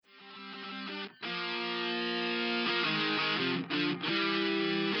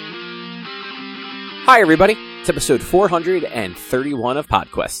Hi, everybody. It's episode 431 of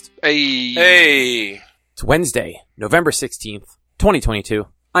PodQuest. Hey. It's Wednesday, November 16th, 2022.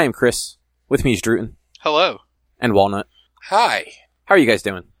 I am Chris. With me is Druten. Hello. And Walnut. Hi. How are you guys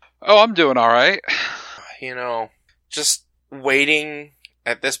doing? Oh, I'm doing alright. You know, just waiting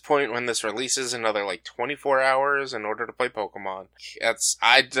at this point when this releases another 24 hours in order to play Pokemon.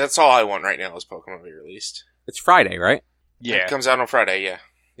 That's all I want right now is Pokemon to be released. It's Friday, right? Yeah. It comes out on Friday, yeah.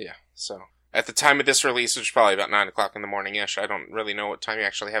 Yeah, so at the time of this release, which is probably about 9 o'clock in the morning-ish, I don't really know what time you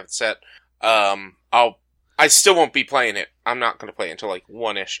actually have it set. I still won't be playing it. I'm not going to play it until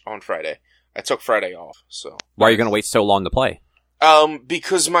 1-ish on Friday. I took Friday off, so. Why are you going to wait so long to play?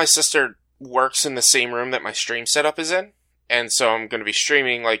 Because my sister works in the same room that my stream setup is in. And so I'm going to be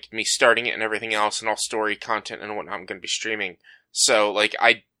streaming, me starting it and everything else, and all story content and whatnot I'm going to be streaming. So,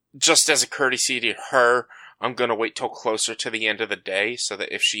 just as a courtesy to her, I'm going to wait till closer to the end of the day, so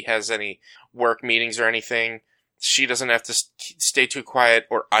that if she has any work meetings or anything, she doesn't have to stay too quiet,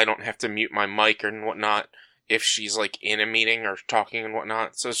 or I don't have to mute my mic and whatnot if she's, in a meeting or talking and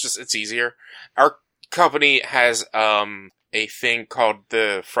whatnot. So it's easier. Our company has, a thing called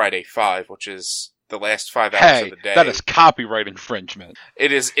the Friday 5, which is the last 5 hours of the day. That is copyright infringement.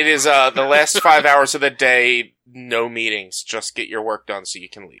 It is the last 5 hours of the day, no meetings, just get your work done so you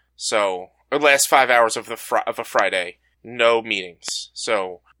can leave. So, the last 5 hours of a Friday, no meetings.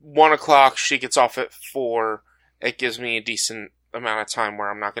 So, 1 o'clock, she gets off at 4. It gives me a decent amount of time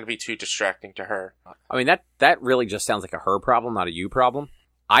where I'm not going to be too distracting to her. I mean, that really just sounds like a her problem, not a you problem.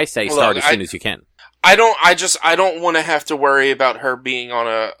 I say start as soon as you can. I don't want to have to worry about her being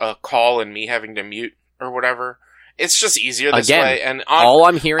on a call and me having to mute or whatever. It's just easier this way. And all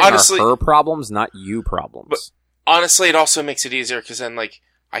I'm hearing honestly, are her problems, not you problems. But honestly, it also makes it easier because then,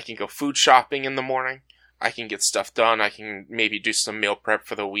 I can go food shopping in the morning. I can get stuff done. I can maybe do some meal prep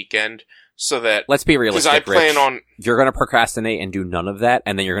for the weekend so that... Let's be realistic, because I plan on... You're going to procrastinate and do none of that,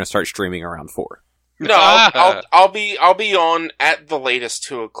 and then you're going to start streaming around 4. No, I'll be on at the latest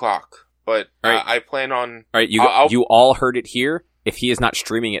 2 o'clock. But right. I plan on... All right, you all heard it here. If he is not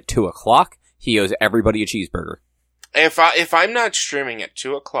streaming at 2 o'clock, he owes everybody a cheeseburger. If I'm not streaming at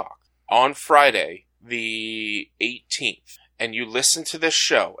 2 o'clock on Friday, the 18th, and you listen to this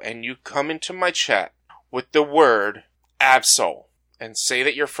show, and you come into my chat with the word Absol, and say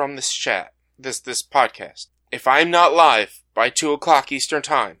that you're from this chat, this podcast, if I'm not live by 2 o'clock Eastern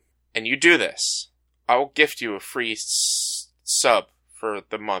Time, and you do this, I will gift you a free sub for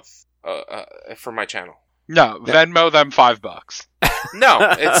the month. For my channel. No, Venmo them $5.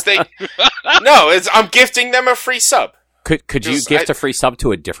 I'm gifting them a free sub. Could you gift a free sub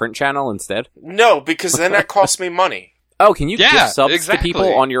to a different channel instead? No, because then that costs me money. Oh, can you gift subs to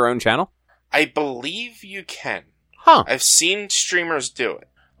people on your own channel? I believe you can. Huh. I've seen streamers do it.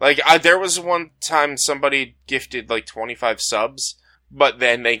 There was one time somebody gifted 25 subs, but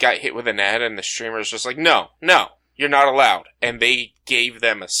then they got hit with an ad and the streamer's just no, you're not allowed. And they gave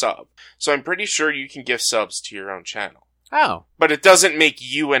them a sub. So I'm pretty sure you can give subs to your own channel. Oh. But it doesn't make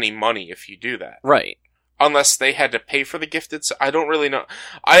you any money if you do that. Right. Unless they had to pay for the gifted sub. I don't really know.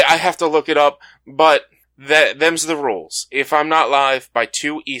 I have to look it up, but them's the rules. If I'm not live by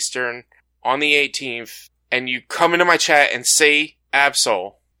 2 Eastern on the 18th, and you come into my chat and say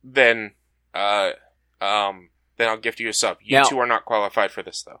Absol, then I'll gift you a sub. You two are not qualified for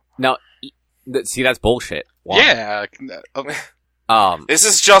this, though. Now, see, that's bullshit. Wow. Yeah. This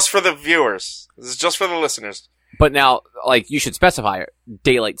is just for the viewers. This is just for the listeners. But now, you should specify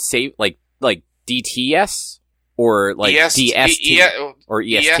daylight save, like DTS or DST or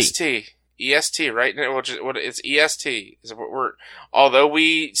EST. EST, right? It's EST. Although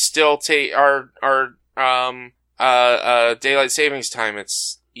we still take our daylight savings time,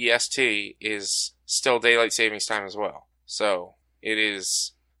 it's EST is still daylight savings time as well. So it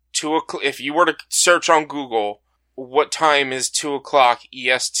is 2 o'clock. If you were to search on Google, what time is 2 o'clock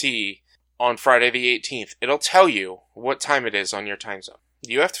EST on Friday the 18th? It'll tell you what time it is on your time zone.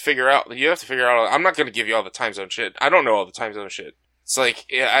 You have to figure out. I'm not going to give you all the time zone shit. I don't know all the time zone shit.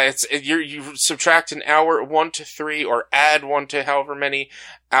 It's you subtract an hour 1 to 3 or add 1 to however many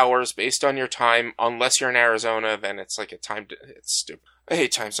hours based on your time. Unless you're in Arizona, then it's it's stupid. I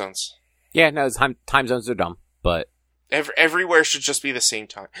hate time zones. Yeah, no, time zones are dumb, but everywhere should just be the same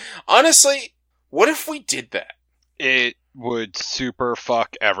time. Honestly, what if we did that? It would super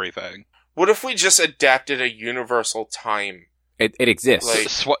fuck everything. What if we just adapted a universal time? It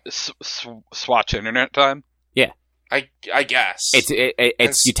exists. Swatch internet time? Yeah. I guess.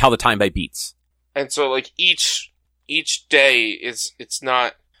 It's you tell the time by beats. And so each day it's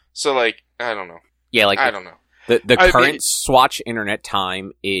not so I don't know. Yeah, I don't know. The current Swatch internet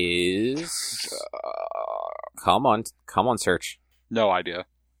time is... Come on, search. No idea.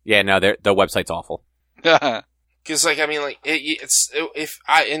 Yeah, no, the website's awful. Because, like, I mean, like,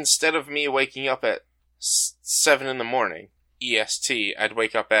 instead of me waking up at 7 in the morning, EST, I'd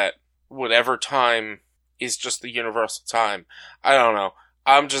wake up at whatever time is just the universal time. I don't know.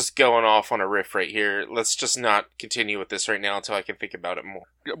 I'm just going off on a riff right here. Let's just not continue with this right now until I can think about it more.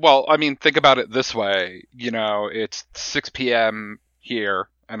 Well, I mean, think about it this way. You know, it's 6 p.m. here,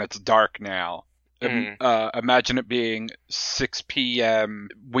 and it's dark now. Imagine it being 6 p.m.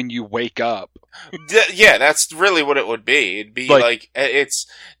 when you wake up. Yeah, that's really what it would be. It'd be like it's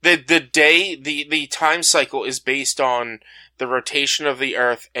the day, the time cycle is based on the rotation of the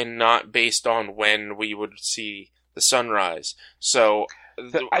Earth and not based on when we would see the sunrise. So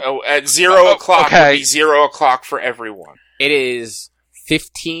at 0 o'clock would be 0 o'clock for everyone. It is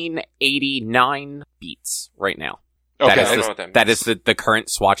 1589 beats right now. Okay, that is the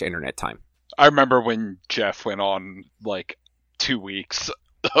current Swatch internet time. I remember when Jeff went on, like, 2 weeks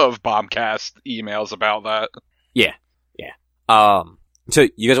of Bombcast emails about that. Yeah. So,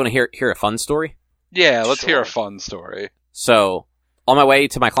 you guys want to hear a fun story? Yeah, let's hear a fun story. So, on my way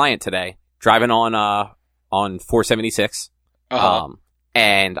to my client today, driving on 476,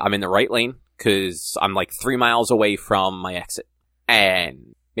 and I'm in the right lane, because I'm, like, 3 miles away from my exit.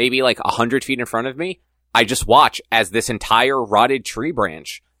 And maybe, like, 100 feet in front of me, I just watch as this entire rotted tree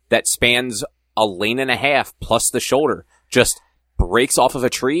branch that spans a lane and a half plus the shoulder just breaks off of a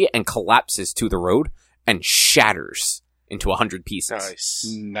tree and collapses to the road and shatters into 100 pieces.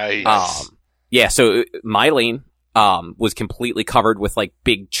 Nice. Yeah, so my lane was completely covered with like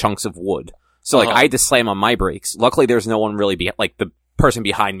big chunks of wood. So like I had to slam on my brakes. Luckily there's no one really like the person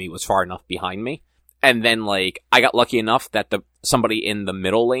behind me was far enough behind me. And then like I got lucky enough that somebody in the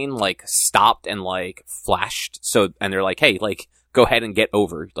middle lane like stopped and like flashed. So and they're like, "Hey, like go ahead and get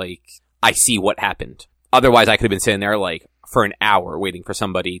over. Like, I see what happened." Otherwise, I could have been sitting there, like, for an hour waiting for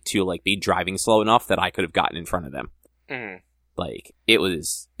somebody to, like, be driving slow enough that I could have gotten in front of them. Mm. Like, it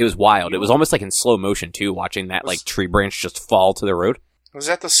was wild. It was almost like in slow motion, too, watching that, like, tree branch just fall to the road. Was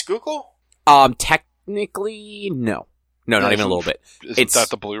that the Schuylkill? Technically, no. No, not even a little bit. Is that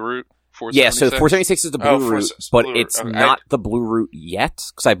the Blue Route? Yeah, so 476 is the Blue Route, but it's not the Blue Route yet,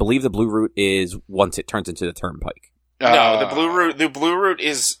 because I believe the Blue Route is once it turns into the Turnpike. No, the Blue Route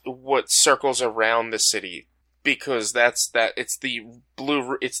is what circles around the city, because it's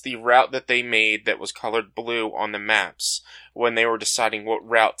the route that they made that was colored blue on the maps when they were deciding what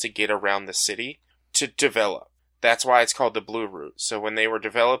route to get around the city to develop. That's why it's called the Blue Route. So when they were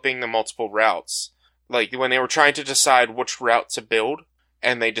developing the multiple routes, like when they were trying to decide which route to build,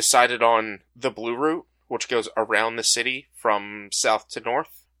 and they decided on the Blue Route, which goes around the city from south to north.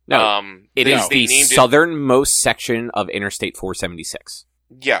 No, it is the southernmost section of Interstate 476.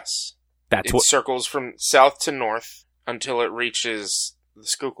 Yes. It circles from south to north until it reaches the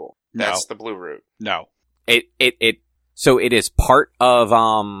Schuylkill. That's the Blue Route. No. So it is part of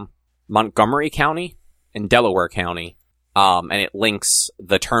Montgomery County and Delaware County, and it links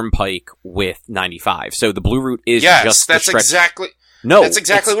the Turnpike with 95. So the Blue Route is just the stretch. That's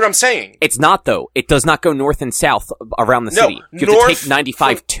exactly what I'm saying. It's not, though. It does not go north and south around the city. You have to take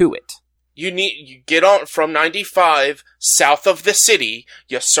 95 to it. You get on from 95 south of the city,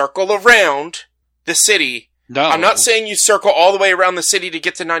 you circle around the city. No. I'm not saying you circle all the way around the city to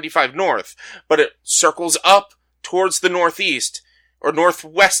get to 95 north, but it circles up towards the northeast, or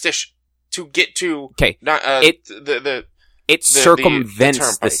northwestish, to get to It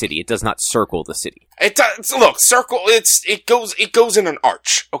circumvents the city. It does not circle the city. It goes in an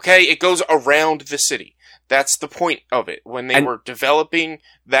arch. Okay, it goes around the city. That's the point of it. When they were developing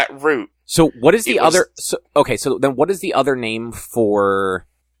that route. So what is the other? So then what is the other name for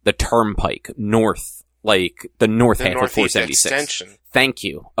the Turnpike north? Like the north half of 476. Extension. Thank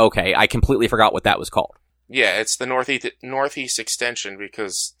you. Okay, I completely forgot what that was called. Yeah, it's the northeast extension,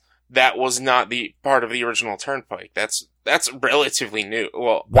 because that was not the part of the original Turnpike. That's relatively new.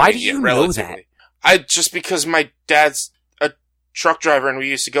 Well, why do you know that? Just because my dad's a truck driver and we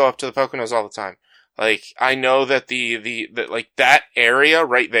used to go up to the Poconos all the time. Like, I know that the that area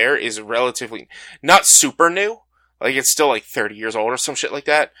right there is relatively not super new. Like, it's still like 30 years old or some shit like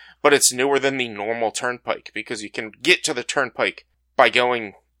that, but it's newer than the normal Turnpike, because you can get to the Turnpike by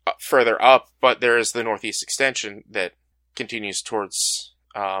going further up, but there is the northeast extension that continues towards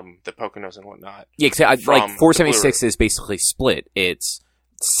the Poconos and whatnot. Yeah, like 476 is basically split. It's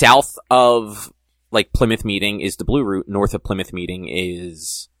south of like Plymouth Meeting is the Blue Route, north of Plymouth Meeting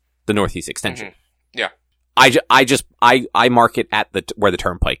is the northeast extension. Mm-hmm. Yeah. I mark it at where the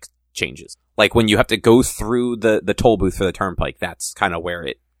Turnpike changes. Like when you have to go through the toll booth for the turnpike, that's kind of where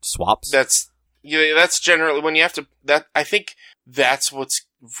it swaps. That's generally when you have to. I think that's what's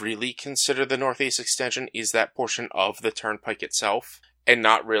really considered the Northeast Extension, is that portion of the turnpike itself, and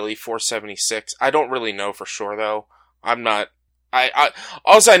not really 476. I don't really know for sure though. I'm not.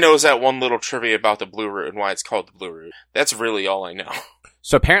 All I know is that one little trivia about the Blue Route and why it's called the Blue Route. That's really all I know.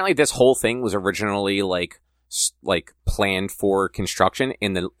 So apparently, this whole thing was originally like planned for construction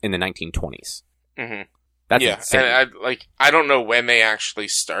in the 1920s. Mm-hmm. That's insane. And I don't know when they actually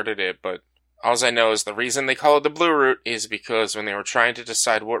started it, but all I know is the reason they call it the Blue Route is because when they were trying to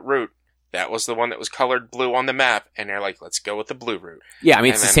decide what route, that was the one that was colored blue on the map, and they're like, let's go with the Blue Route. Yeah, I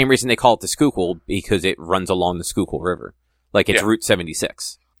mean, it's the same reason they call it the Schuylkill, because it runs along the Schuylkill River. Like, it's Route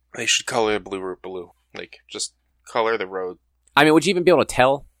 76. They should color the Blue Route blue. Like, just color the road. I mean, would you even be able to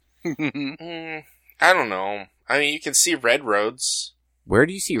tell? I don't know. I mean, you can see red roads. Where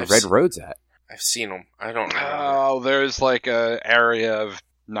do you see red roads at? I've seen them. I don't know. Oh, there's like a area of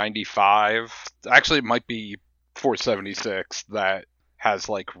 95. Actually, it might be 476 that has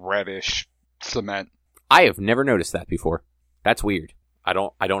like reddish cement. I have never noticed that before. That's weird. I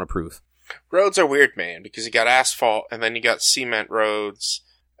don't approve. Roads are weird, man, because you got asphalt, and then you got cement roads,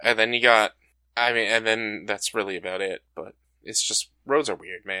 and then you got, and then that's really about it. But it's just, roads are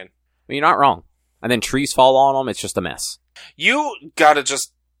weird, man. Well, you're not wrong. And then trees fall on them, it's just a mess. You gotta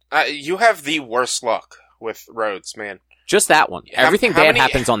just, you have the worst luck with roads, man. Just that one. Everything bad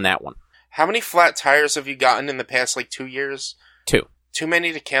happens on that one. How many flat tires have you gotten in the past, 2 years? 2. Too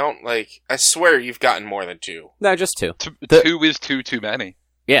many to count? I swear you've gotten more than 2. No, just 2. 2 is too many.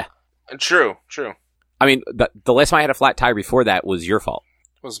 Yeah. True. I mean, the last time I had a flat tire before that was your fault.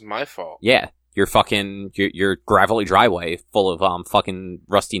 It was my fault. Yeah. Your gravelly driveway full of fucking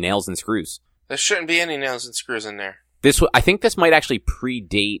rusty nails and screws. There shouldn't be any nails and screws in there. I think this might actually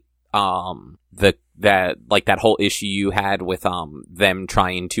predate that whole issue you had with them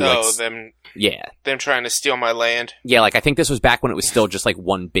trying to them trying to steal my land. Yeah, I think this was back when it was still just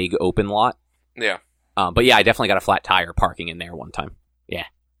one big open lot. Yeah. But yeah, I definitely got a flat tire parking in there one time. Yeah.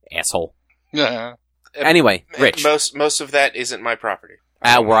 Asshole. Yeah. Anyway, Rich. Most of that isn't my property.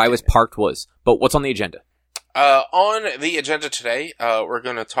 Where I was parked was. But what's on the agenda? On the agenda today, we're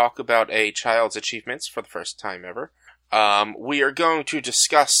going to talk about a child's achievements for the first time ever. We are going to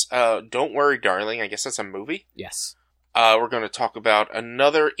discuss Don't Worry, Darling. I guess that's a movie. Yes. We're going to talk about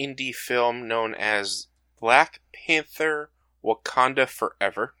another indie film known as Black Panther: Wakanda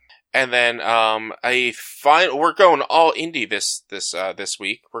Forever. And then we're going all indie this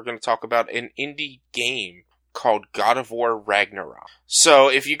week. We're going to talk about an indie game called God of War Ragnarok. So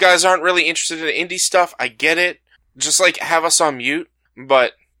if you guys aren't really interested in indie stuff, I get it. Just have us on mute,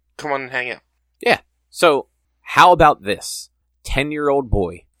 but come on and hang out. Yeah. So how about this? 10-year-old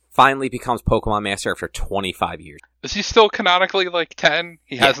boy finally becomes Pokemon Master after 25 years. Is he still canonically 10?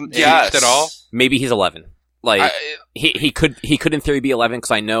 He hasn't aged at all? Maybe he's 11. He could in theory be 11,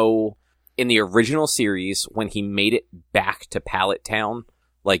 because I know in the original series, when he made it back to Pallet Town,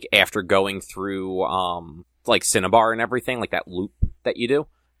 after going through Cinnabar and everything, that loop that you do,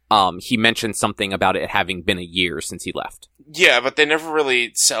 he mentioned something about it having been a year since he left. Yeah, but they never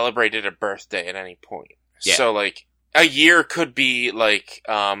really celebrated a birthday at any point. Yeah. So a year could be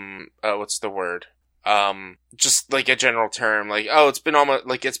what's the word? Just a general term, it's been almost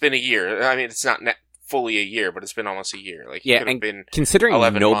it's been a year. I mean, it's not fully a year, but it's been almost a year. Yeah, and been considering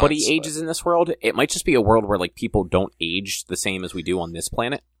nobody months, ages in this world, it might just be a world where people don't age the same as we do on this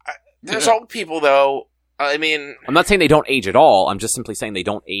planet. There's old people though. I mean, I'm not saying they don't age at all. I'm just simply saying they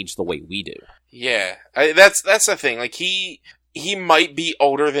don't age the way we do. Yeah, that's the thing. He might be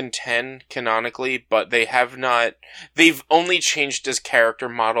older than 10 canonically, but they've only changed his character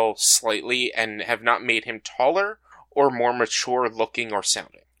model slightly and have not made him taller or more mature looking or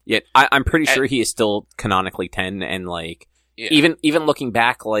sounding. Yeah, I'm pretty sure he is still canonically 10, and even looking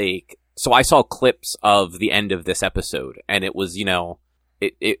back, so I saw clips of the end of this episode, and it was,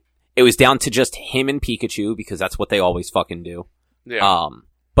 it was down to just him and Pikachu, because that's what they always fucking do. Yeah.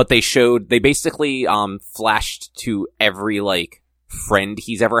 But they basically flashed to every friend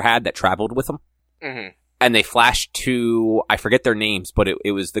he's ever had that traveled with him. Mm-hmm. And they flashed to, I forget their names, but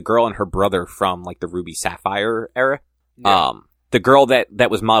it was the girl and her brother from the Ruby Sapphire era. Yeah. The girl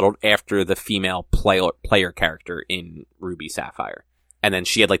that was modeled after the female player character in Ruby Sapphire. And then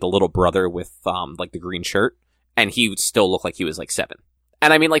she had the little brother with the green shirt, and he still looked like he was 7.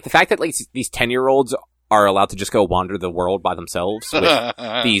 And I mean, the fact that these 10-year-olds are allowed to just go wander the world by themselves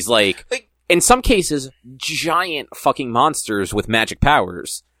with these, in some cases, giant fucking monsters with magic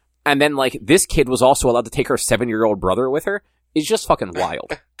powers. And then, this kid was also allowed to take her 7-year-old brother with her, is just fucking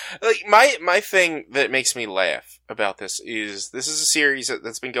wild. Like my thing that makes me laugh about this is a series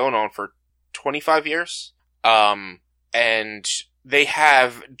that's been going on for 25 years. And they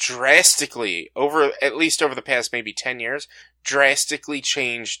have drastically at least over the past maybe 10 years, drastically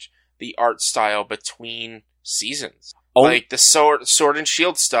changed the art style between seasons. Oh. Like the Sword and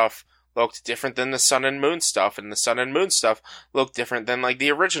Shield stuff looked different than the Sun and Moon stuff, and the Sun and Moon stuff looked different than like the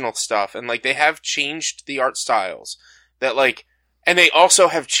original stuff, and like they have changed the art styles that like, and they also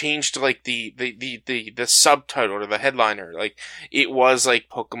have changed like the subtitle or the headliner. Like it was like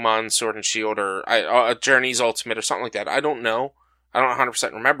Pokemon Sword and Shield or Journey's Ultimate or something like that. I don't know. I don't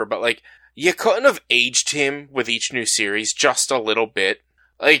 100% remember, but like you couldn't have aged him with each new series just a little bit.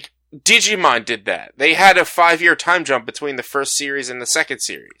 Like Digimon did that. They had a 5-year time jump between the first series and the second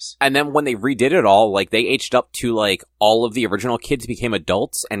series. And then when they redid it all, like, they aged up to, like, all of the original kids became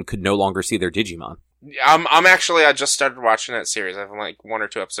adults and could no longer see their Digimon. I just started watching that series. I'm like 1 or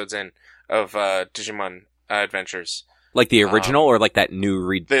 2 episodes in of Digimon Adventures. Like the original or like that new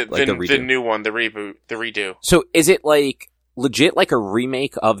the redo? The new one, the reboot, the redo. So is it like legit like a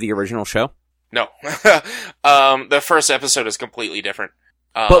remake of the original show? No. The first episode is completely different.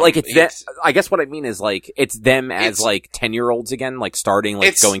 But like I guess what I mean is like it's them as like 10-year-olds again, like starting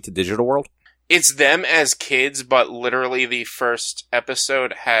like going to digital world. It's them as kids, but literally the first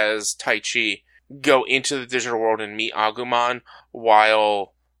episode has Taichi go into the digital world and meet Agumon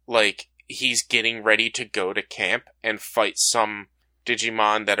while like he's getting ready to go to camp and fight some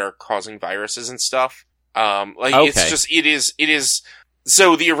Digimon that are causing viruses and stuff. It is.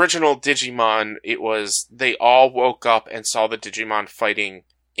 So the original Digimon, they all woke up and saw the Digimon fighting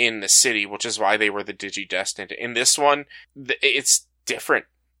in the city, which is why they were the Digidestined. In this one, it's different.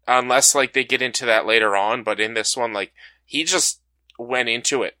 Unless, like, they get into that later on, but in this one, like, he just went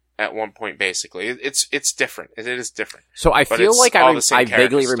into it at one point, basically. It's different. It is different. So I feel like I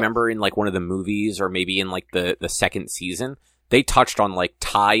vaguely remember in, like, one of the movies, or maybe in, like, the second season, they touched on, like,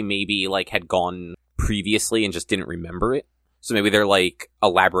 Tai maybe, like, had gone previously and just didn't remember it. So maybe they're like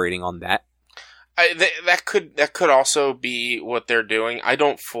elaborating on that. That could also be what they're doing. I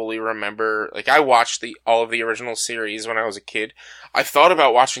don't fully remember. Like I watched all of the original series when I was a kid. I thought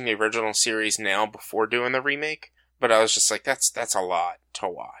about watching the original series now before doing the remake, but I was just like, that's a lot to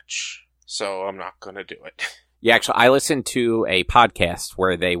watch, so I'm not gonna do it. Yeah, actually, I listened to a podcast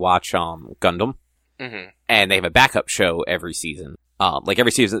where they watch Gundam, and they have a backup show every season. Like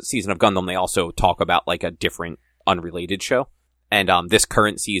every season of Gundam, they also talk about like a different unrelated show. And this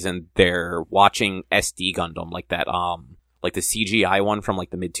current season they're watching SD Gundam, like that like the CGI one from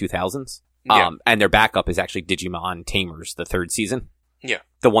like the mid 2000s. And their backup is actually Digimon Tamers, the 3rd season. Yeah.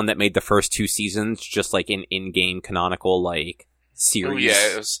 The one that made the first 2 seasons just like an in-game canonical like series. Oh,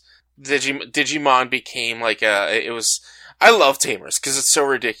 yeah, it was Digimon became like I love Tamers cuz it's so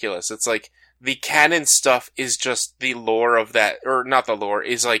ridiculous. It's like the canon stuff is just the lore of that, or not the lore,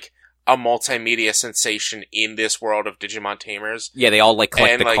 is like a multimedia sensation in this world of Digimon Tamers. Yeah, they all like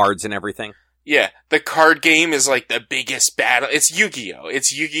collect the cards and everything. Yeah, the card game is like the biggest battle. It's Yu-Gi-Oh!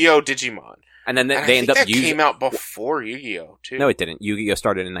 It's Yu-Gi-Oh! Digimon. And then they end up using... that came out before Yu-Gi-Oh! too. No, it didn't. Yu-Gi-Oh!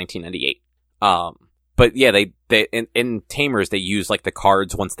 Started in 1998. But yeah, they in Tamers, they use like the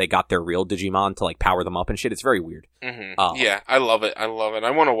cards once they got their real Digimon to like power them up and shit. It's very weird. Mm-hmm. Yeah, I love it. I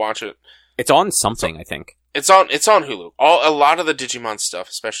want to watch it. It's on something, I think. It's on Hulu. A lot of the Digimon stuff,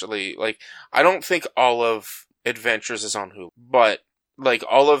 especially, like, I don't think all of Adventures is on Hulu, but, like,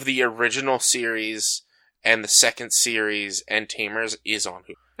 all of the original series and the second series and Tamers is on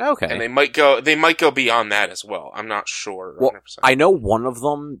Hulu. Okay. And they might go beyond that as well. I'm not sure. 100%. Well, I know one of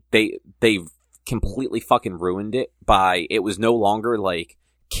them, they've completely fucking ruined it by, it was no longer, like,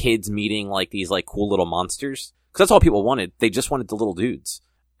 kids meeting, like, these, like, cool little monsters. Because that's all people wanted. They just wanted the little dudes.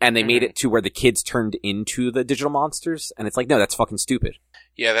 And they made it to where the kids turned into the digital monsters, and it's like, no, that's fucking stupid.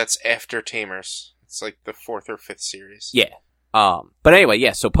 Yeah, that's after Tamers. It's like the 4th or 5th series. Yeah. But anyway,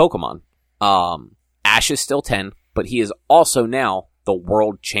 yeah, so Pokemon. Ash is still 10, but he is also now the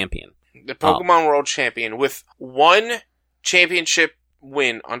world champion. The Pokemon world champion with 1 championship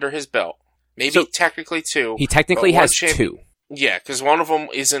win under his belt. Maybe technically 2. He technically has 2. Yeah, because one of them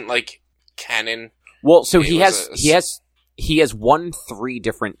isn't, like, canon. Well, so he has won 3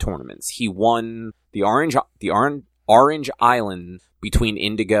 different tournaments. He won the Orange Island between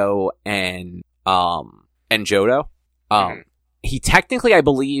Indigo and Johto. He technically, I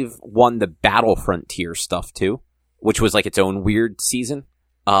believe, won the Battle Frontier stuff too, which was like its own weird season.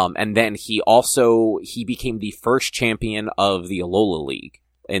 And then he became the first champion of the Alola League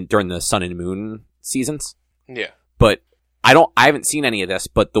during the Sun and Moon seasons. Yeah. But I haven't seen any of this,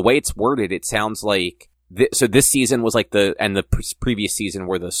 but the way it's worded, it sounds like so this season was like the previous season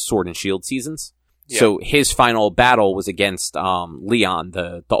were the Sword and Shield seasons. Yeah. So his final battle was against Leon,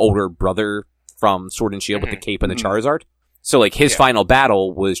 the older brother from Sword and Shield with the cape and the Charizard. So like his final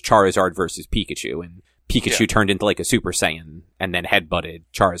battle was Charizard versus Pikachu, and Pikachu turned into like a Super Saiyan and then headbutted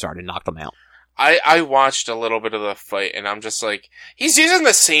Charizard and knocked him out. I watched a little bit of the fight, and I'm just like, he's using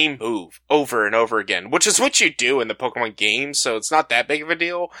the same move over and over again, which is what you do in the Pokemon game, so it's not that big of a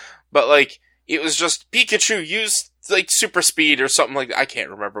deal. But, like, it was just Pikachu used, like, super speed or something like that. I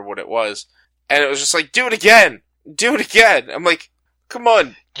can't remember what it was. And it was just like, do it again! Do it again! I'm like, come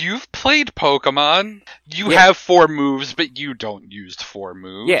on. You've played Pokemon. You have 4 moves, but you don't use 4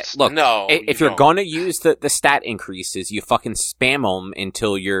 moves. Yeah, look, no, if you're gonna use the stat increases, you fucking spam them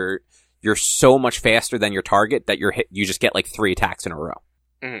until you're so much faster than your target that you just get like 3 attacks in a row.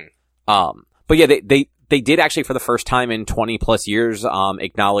 Mm-hmm. But yeah, they did actually for the first time in 20 plus years,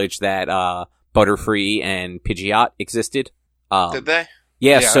 acknowledge that, Butterfree and Pidgeot existed. Did they?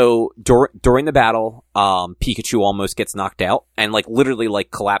 Yeah, so during the battle, Pikachu almost gets knocked out and like literally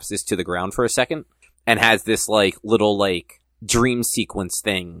like collapses to the ground for a second and has this like little like dream sequence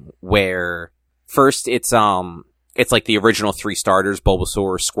thing where first it's like the original 3 starters,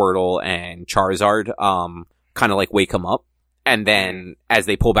 Bulbasaur, Squirtle, and Charizard, kind of like wake him up. And then as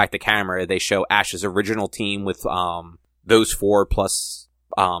they pull back the camera, they show Ash's original team with, those 4 plus,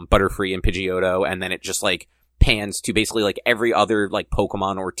 Butterfree and Pidgeotto. And then it just like pans to basically like every other like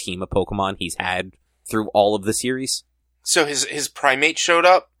Pokemon or team of Pokemon he's had through all of the series. So his Primate showed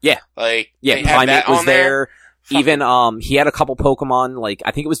up? Yeah. Like, yeah, Primate was there. Even, he had a couple Pokemon, like,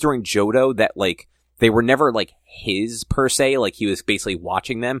 I think it was during Johto that like, they were never, like, his, per se. Like, he was basically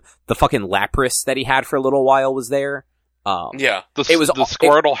watching them. The fucking Lapras that he had for a little while was there. Yeah. The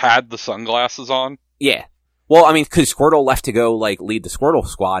Squirtle had the sunglasses on? Yeah. Well, I mean, because Squirtle left to go, like, lead the Squirtle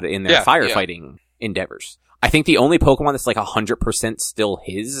squad in their firefighting endeavors. I think the only Pokemon that's, like, 100% still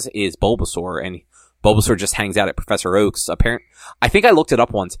his is Bulbasaur, and Bulbasaur just hangs out at Professor Oak's. I think I looked it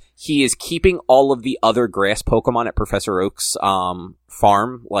up once. He is keeping all of the other grass Pokemon at Professor Oak's,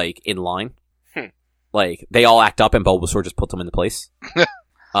 farm, like, in line. Like, they all act up and Bulbasaur just puts them into place.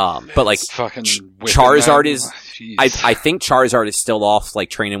 But like, fucking Charizard is, I think Charizard is still off, like,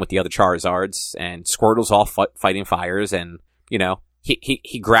 training with the other Charizards, and Squirtle's off fighting fires, and, you know,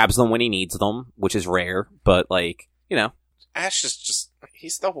 he grabs them when he needs them, which is rare, but like, you know. Ash is just,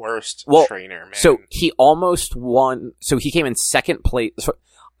 he's the worst trainer, man. So he almost won, so he came in second place,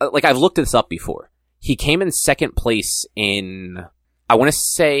 like, I've looked this up before. He came in second place in, I want to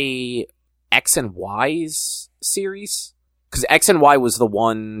say, X and Y's series? Because X and Y was the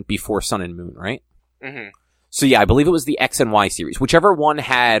one before Sun and Moon, right? Mm-hmm. So yeah, I believe it was the X and Y series. Whichever one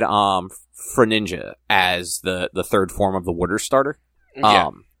had Greninja as the third form of the water starter.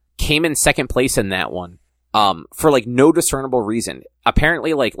 Came in second place in that one. For like no discernible reason.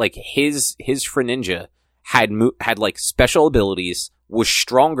 Apparently like his Greninja had like special abilities, was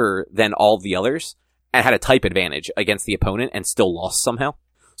stronger than all the others, and had a type advantage against the opponent and still lost somehow.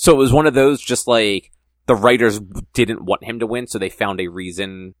 So it was one of those just like, the writers didn't want him to win, so they found a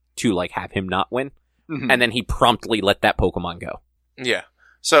reason to like have him not win. Mm-hmm. And then he promptly let that Pokemon go. Yeah.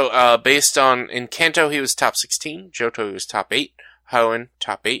 So, based on, in Kanto he was top 16, Johto he was top 8, Hoenn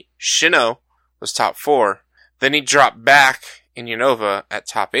top 8, Sinnoh was top 4, then he dropped back in Unova at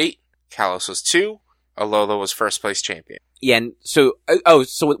top 8, Kalos was 2, Alola was first place champion. Yeah, and so,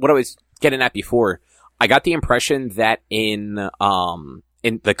 so what I was getting at before, I got the impression that in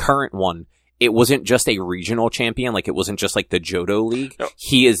the current one, it wasn't just a regional champion, like it wasn't just like the Johto League. No.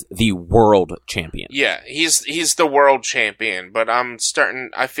 He is the world champion. Yeah, he's the world champion, but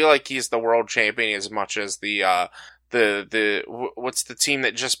I feel like he's the world champion as much as what's the team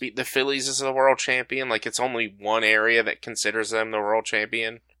that just beat the Phillies as the world champion? Like, it's only one area that considers them the world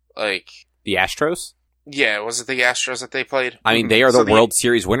champion. Like, the Astros? Yeah, was it the Astros that they played? I mean, they are the World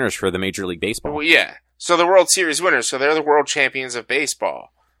Series winners for the Major League Baseball. Well, yeah. So the World Series winners, so they're the world champions of baseball.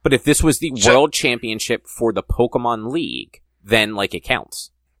 But if this was the World Championship for the Pokemon League, then, like, it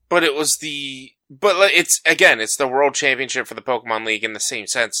counts. But it's the World Championship for the Pokemon League in the same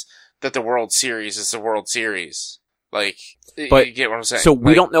sense that the World Series is the World Series. Like, but, you get what I'm saying? So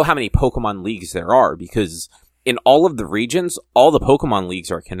we don't know how many Pokemon Leagues there are, because in all of the regions, all the Pokemon Leagues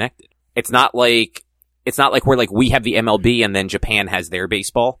are connected. It's not like we're like, we have the MLB and then Japan has their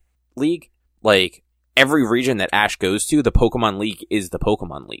baseball league. Like, every region that Ash goes to, the Pokemon League is the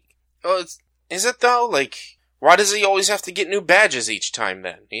Pokemon League. Oh, is it though? Like, why does he always have to get new badges each time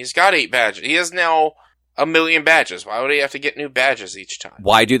then? He's got 8 badges. He has now 1 million badges. Why would he have to get new badges each time?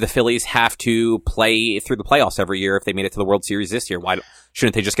 Why do the Phillies have to play through the playoffs every year if they made it to the World Series this year? Why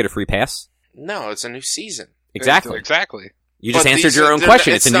shouldn't they just get a free pass? No, it's a new season. Exactly. Exactly. You just But answered your own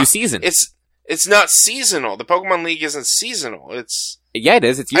question. It's a new season. It's not seasonal. The Pokemon League isn't seasonal. Yeah, it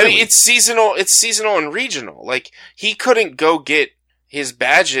is. It's yearly. I mean, it's seasonal. It's seasonal and regional. Like, he couldn't go get his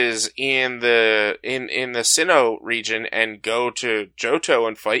badges in the Sinnoh region and go to Johto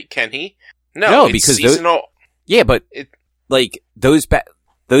and fight, can he? No, it's because seasonal. Yeah, but those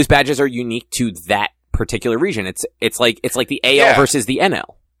badges are unique to that particular region. It's like the AL versus the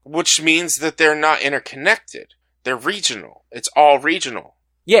NL, which means that they're not interconnected. They're regional. It's all regional.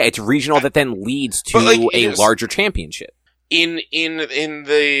 Yeah, it's regional that then leads to a larger championship. In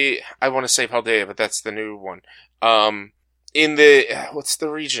the I want to say Paldea, but that's the new one. In the what's the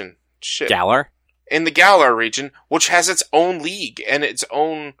region? Shit. Galar? In the Galar region, which has its own league and its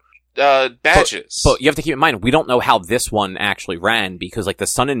own badges. But you have to keep in mind, we don't know how this one actually ran, because like the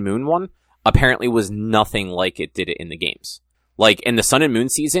Sun and Moon one apparently was nothing like it did it in the games. Like in the Sun and Moon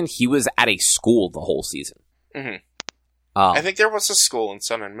season, he was at a school the whole season. Mm-hmm. I think there was a school in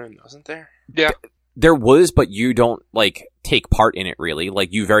Sun and Moon, wasn't there? Yeah. There was, but you don't, like, take part in it, really.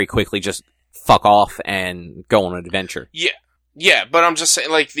 Like, you very quickly just fuck off and go on an adventure. Yeah, but I'm just saying,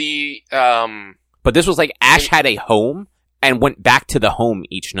 like, But this was like, Ash had a home and went back to the home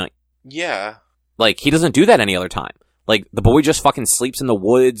each night. Yeah. Like, he doesn't do that any other time. Like, the boy just fucking sleeps in the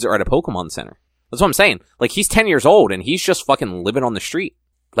woods or at a Pokemon Center. That's what I'm saying. Like, he's 10 years old and he's just fucking living on the street.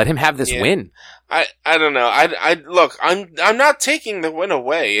 Let him have this win. I don't know. Look, I'm not taking the win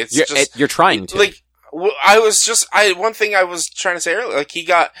away. You're trying to. Like, one thing I was trying to say earlier, like,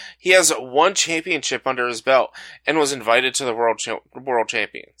 he has one championship under his belt and was invited to the world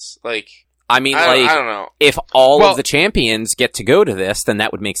champions. Like, I mean, I don't know. If all of the champions get to go to this, then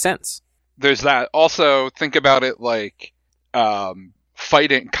that would make sense. There's that. Also, think about it like,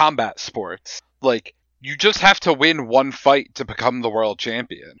 fighting combat sports. Like, you just have to win one fight to become the world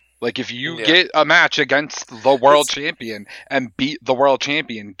champion. Like, if you get a match against the world champion and beat the world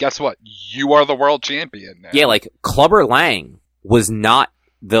champion, guess what? You are the world champion now. Yeah, like, Clubber Lang was not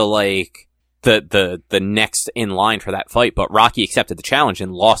the next in line for that fight, but Rocky accepted the challenge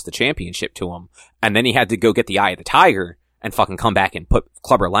and lost the championship to him. And then he had to go get the Eye of the Tiger and fucking come back and put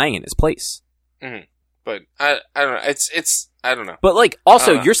Clubber Lang in his place. Mm-hmm. But, I don't know. I don't know. But, like,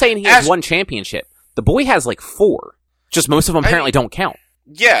 also, you're saying he has one championship. The boy has, like, 4. Just most of them apparently don't count.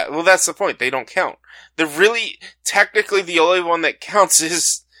 Yeah, well, that's the point. They don't count. Technically, the only one that counts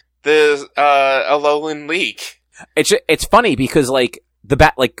is the Alolan League. It's funny because, like,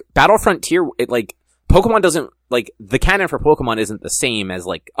 Battle Frontier, Pokemon doesn't, like, the canon for Pokemon isn't the same as,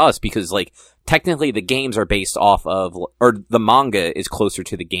 like, us, because, like, technically the games are based off of, or the manga is closer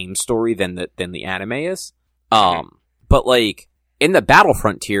to the game story than the anime is. But, like, in the Battle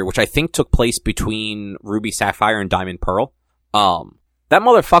Frontier, which I think took place between Ruby Sapphire and Diamond Pearl, that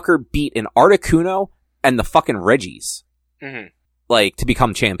motherfucker beat an Articuno and the fucking Reggies. Mm-hmm. Like, to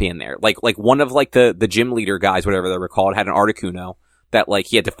become champion there. Like one of, like, the gym leader guys, whatever they were called, had an Articuno that, like,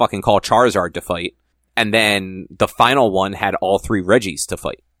 he had to fucking call Charizard to fight. And then the final one had all 3 Reggies to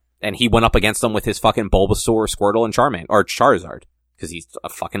fight. And he went up against them with his fucking Bulbasaur, Squirtle, and Charizard. Because he's a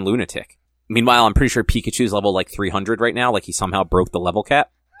fucking lunatic. Meanwhile, I'm pretty sure Pikachu's level, like, 300 right now. Like, he somehow broke the level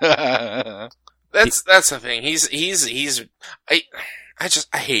cap. That's the thing.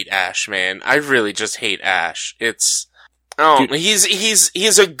 I hate Ash, man. I really just hate Ash. He's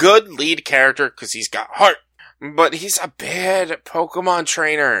a good lead character because he's got heart, but he's a bad Pokemon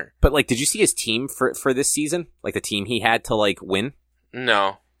trainer. But, like, did you see his team for this season? Like, the team he had to, like, win?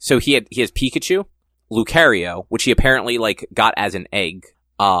 No. So he has Pikachu, Lucario, which he apparently, like, got as an egg.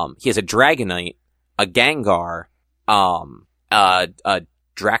 He has a Dragonite, a Gengar, a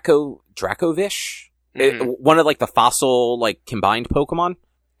Dracovish, one of, like, the fossil, like, combined Pokemon,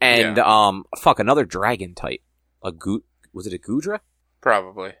 and another dragon type. Was it a Goodra?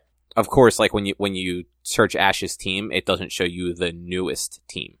 Probably. Of course, like, when you search Ash's team, it doesn't show you the newest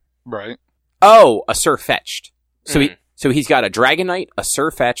team. Right. Oh, a Sirfetch'd. So he's got a Dragonite, a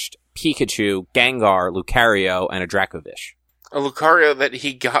Sirfetch'd, Pikachu, Gengar, Lucario, and a Dracovish. A Lucario that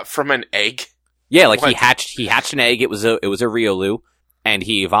he got from an egg? Yeah, like, he hatched an egg. It was a Riolu, and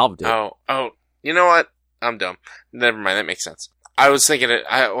he evolved it. Oh, you know what? I'm dumb. Never mind, that makes sense. I was thinking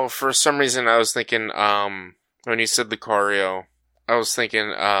for some reason I was thinking, when you said Lucario, I was thinking,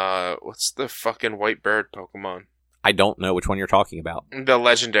 what's the fucking white bird Pokemon? I don't know which one you're talking about. The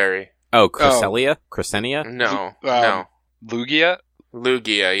legendary. Oh, Cresselia? Cresselia? No. Lugia?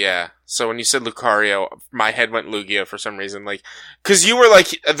 Lugia, yeah. So when you said Lucario, my head went Lugia for some reason. Like, cause you were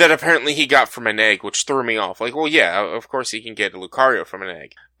like, that apparently he got from an egg, which threw me off. Like, well, yeah, of course he can get a Lucario from an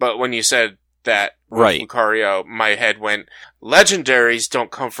egg. But when you said that with Right. Lucario, my head went, legendaries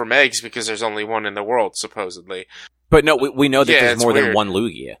don't come from eggs because there's only one in the world, supposedly. But no, we know that Yeah, there's it's more than weird. one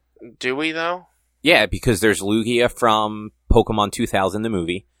Lugia. Do we, though? Yeah, because there's Lugia from Pokemon 2000, the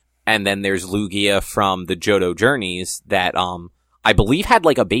movie, and then there's Lugia from the Johto Journeys that, I believe had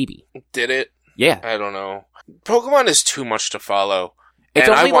like a baby. Did it? Yeah. I don't know. Pokemon is too much to follow. It's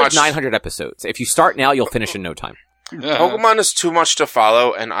And only I watched- like 900 episodes. If you start now, you'll finish in no time. Pokemon is too much to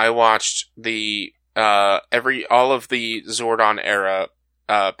follow, and I watched the all of the Zordon era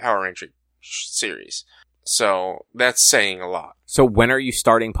Power Ranger series. So that's saying a lot. So when are you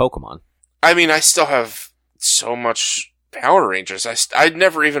starting Pokemon? I mean, I still have so much Power Rangers. I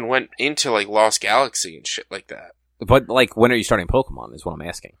never even went into like Lost Galaxy and shit like that. But like, when are you starting Pokemon is what I'm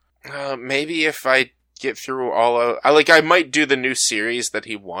asking. Maybe if I get through all of, I might do the new series that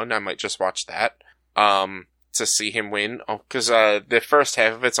he won. I might just watch that. To see him win, because the first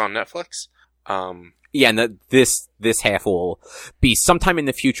half of it's on Netflix. Yeah, and this half will be sometime in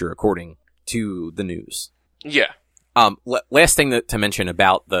the future, according to the news. Yeah. Last thing to mention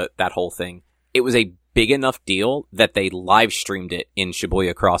about that whole thing, it was a big enough deal that they live streamed it in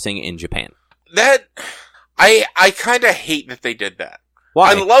Shibuya Crossing in Japan. That I kind of hate that they did that.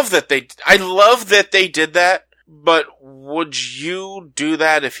 Why? I love that they did that, but would you do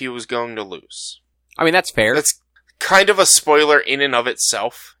that if he was going to lose? I mean, that's fair. That's kind of a spoiler in and of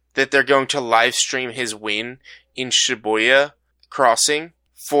itself that they're going to live stream his win in Shibuya Crossing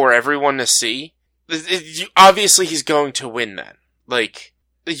for everyone to see. Obviously he's going to win then. Like,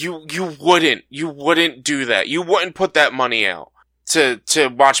 you wouldn't do that. You wouldn't put that money out to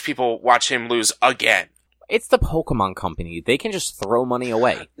watch people watch him lose again. It's the Pokemon Company. They can just throw money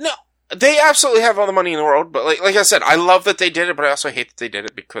away. No, they absolutely have all the money in the world, but like I said, I love that they did it, but I also hate that they did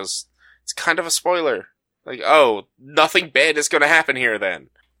it because it's kind of a spoiler. Like, oh, nothing bad is going to happen here then.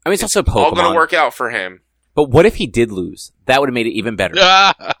 I mean, it's also Pokemon. All going to work out for him. But what if he did lose? That would have made it even better.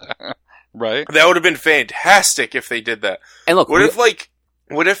 Right? That would have been fantastic if they did that. And look, What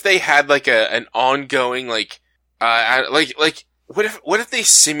if they had like an ongoing what if they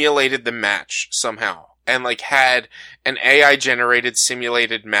simulated the match somehow and like had an AI generated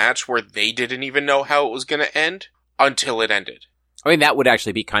simulated match where they didn't even know how it was going to end until it ended. I mean, that would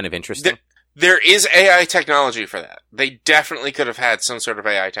actually be kind of interesting. There is AI technology for that. They definitely could have had some sort of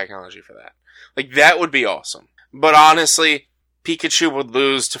AI technology for that. Like, that would be awesome. But honestly, Pikachu would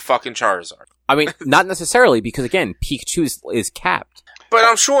lose to fucking Charizard. I mean, not necessarily, because again, Pikachu is capped. But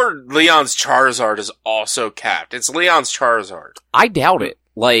I'm sure Leon's Charizard is also capped. It's Leon's Charizard. I doubt it.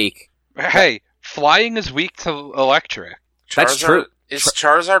 Like, Hey, flying is weak to electric. That's true. Is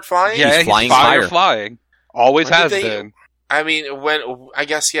Charizard flying? Yeah, He's flying fire fire. flying. Always When did has they- been. I mean,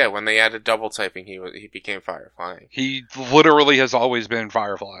 when they added double typing, he became fire flying. He literally has always been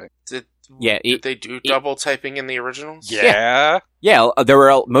Firefly. Did Yeah, they do double typing in the originals? Yeah. yeah,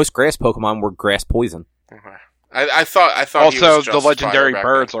 most grass Pokemon were grass poison. Okay. I thought he Also, was the just legendary fire back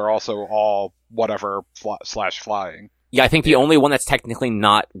birds are also all whatever slash flying. Yeah, I think the only one that's technically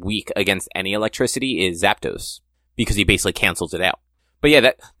not weak against any electricity is Zapdos, because he basically cancels it out. But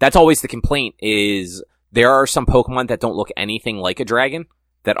yeah, that's always the complaint is there are some Pokemon that don't look anything like a dragon,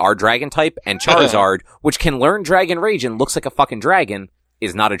 that are dragon type, and Charizard, which can learn Dragon Rage and looks like a fucking dragon,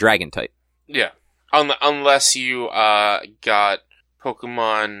 is not a dragon type. then. Yeah. Unless you got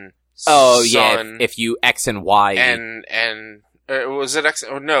Pokemon Oh Sun yeah, if you X and Y, and was it X?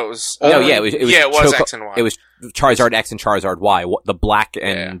 Oh no, it was. no, yeah, it was Choco- X and Y. It was Charizard X and Charizard Y. The black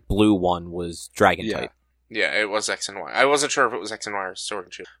and Yeah. blue one was dragon Yeah. type. Yeah, it was X and Y. I wasn't sure if it was X and Y or Sword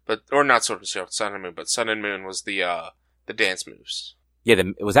and Shield, or not Sword and Shield, Sun and Moon. But Sun and Moon was the dance moves. Yeah,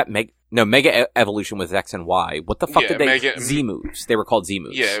 was that Mega Evolution was X and Y. What the fuck Yeah, did they Mega- Z moves? They were called Z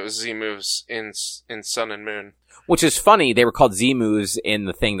moves. Yeah, it was Z moves in Sun and Moon. Which is funny. They were called Z moves in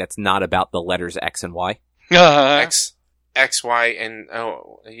the thing that's not about the letters X and Y. X, Y, and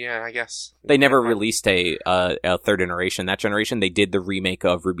I guess They never released a third generation. That generation, they did the remake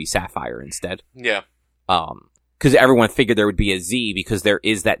of Ruby Sapphire instead. Yeah, Because everyone figured there would be a Z because there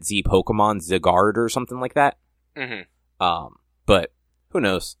is that Z Pokemon, Zygarde or something like that. mm-hmm. But who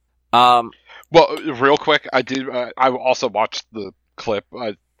knows? Well, real quick, I did. I also watched the clip.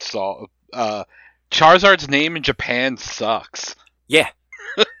 I saw Charizard's name in Japan sucks. Yeah.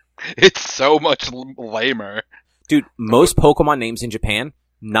 It's so much lamer. Dude, most Pokemon names in Japan,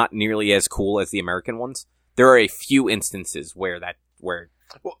 not nearly as cool as the American ones. There are a few instances where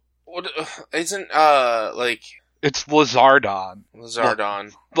What isn't It's Lizardon.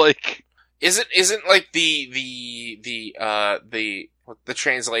 Zardon? Like, Isn't like the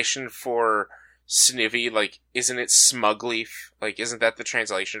translation for Snivy, like, isn't it Smugleaf? Like, isn't that the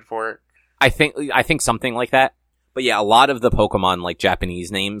translation for it? I think something like that. But yeah, a lot of the Pokemon, like,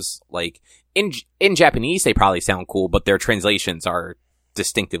 Japanese names, like, in Japanese, they probably sound cool, but their translations are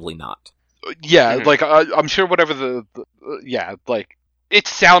distinctively not. Yeah, like, I'm sure whatever yeah, like, it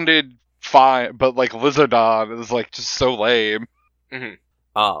sounded fine, but, like, Lizardon is, like, just so lame.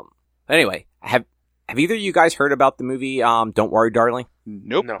 Mm-hmm. Anyway, have either of you guys heard about the movie, Don't Worry, Darling?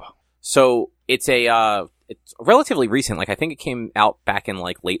 Nope. No. So, it's it's relatively recent, like, I think it came out back in,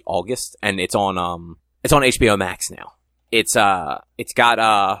 like, late August, and it's on HBO Max now. It's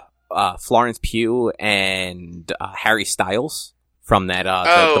got, Florence Pugh and, Harry Styles from that,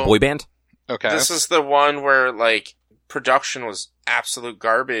 the boy band. Okay. This is the one where, like, production was absolute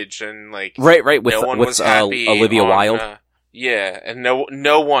garbage and, like... Right, with, no one with was happy Olivia Wilde. Yeah, and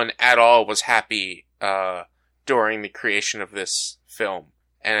no one at all was happy, during the creation of this film.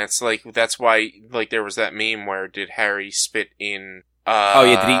 And it's like, that's why, like, there was that meme where did Harry spit in,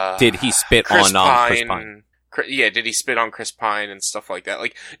 did he spit Chris on, Chris Pine? Yeah, did he spit on Chris Pine and stuff like that?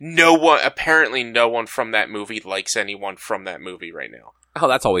 Like, apparently no one from that movie likes anyone from that movie right now. Oh,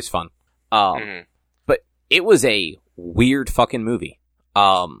 that's always fun. But it was a weird fucking movie.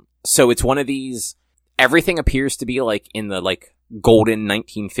 So it's one of these, everything appears to be like in the like golden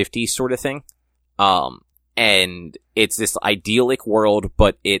 1950s sort of thing. And it's this idyllic world,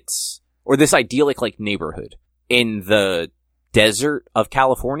 but or this idyllic like neighborhood in the desert of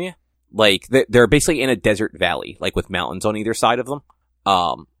California. Like they're basically in a desert valley, like with mountains on either side of them.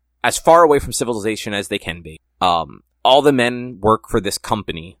 As far away from civilization as they can be. All the men work for this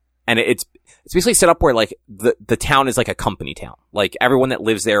company, and it's basically set up where like the town is like a company town. Like everyone that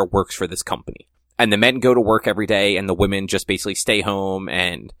lives there works for this company. And the men go to work every day, and the women just basically stay home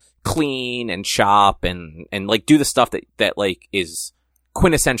and clean and shop and like do the stuff that like is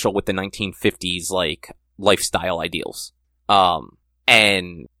quintessential with the 1950s like lifestyle ideals.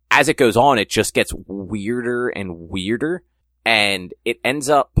 And as it goes on, it just gets weirder and weirder, and it ends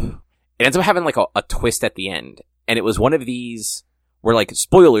up having like a twist at the end. And it was one of these where, like,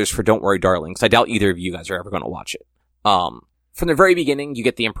 spoilers for Don't Worry, Darling, because I doubt either of you guys are ever going to watch it. From the very beginning, you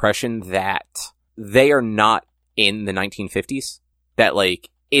get the impression that they are not in the 1950s. That, like,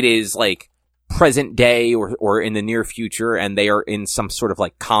 it is, like, present day or in the near future, and they are in some sort of,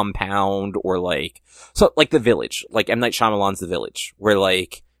 like, compound or, like... So, like, The Village. Like, M. Night Shyamalan's The Village. Where,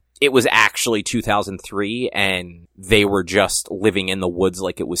 like, it was actually 2003, and they were just living in the woods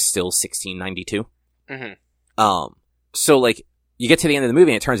like it was still 1692. Mm-hmm. So, like, you get to the end of the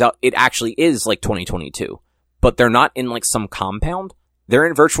movie and it turns out it actually is, like, 2022. But they're not in, like, some compound. They're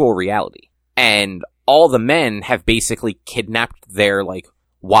in virtual reality. And all the men have basically kidnapped their, like,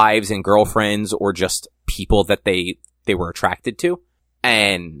 wives and girlfriends or just people that they were attracted to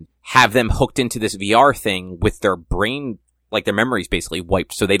and have them hooked into this VR thing with their brain, like, their memories basically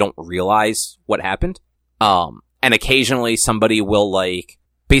wiped so they don't realize what happened. And occasionally somebody will, like,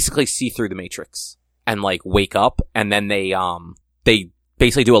 basically see through the Matrix and, like, wake up, and then they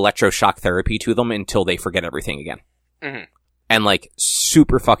basically do electroshock therapy to them until they forget everything again. Mm-hmm. And, like,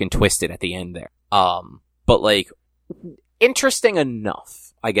 super fucking twisted at the end there. But, like, interesting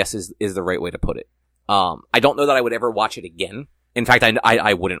enough, I guess is the right way to put it. I don't know that I would ever watch it again. In fact,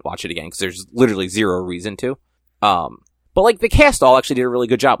 I wouldn't watch it again, because there's literally zero reason to. But, like, the cast all actually did a really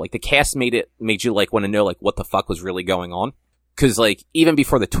good job. Like, the cast made you, like, want to know, like, what the fuck was really going on. Because, like, even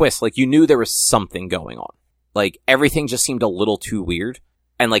before the twist, like, you knew there was something going on. Like, everything just seemed a little too weird.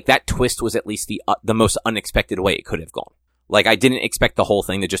 And, like, that twist was at least the most unexpected way it could have gone. Like, I didn't expect the whole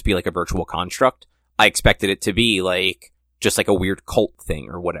thing to just be, like, a virtual construct. I expected it to be, like, just, like, a weird cult thing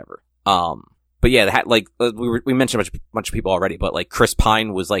or whatever. But yeah, like, we mentioned a bunch of people already, but, like, Chris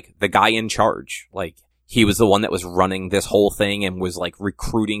Pine was, like, the guy in charge. Like, he was the one that was running this whole thing and was, like,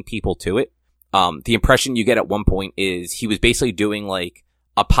 recruiting people to it. The impression you get at one point is he was basically doing, like,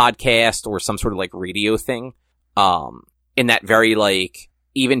 a podcast or some sort of, like, radio thing, in that very, like,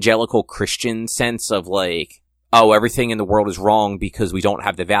 evangelical Christian sense of, like, oh, everything in the world is wrong because we don't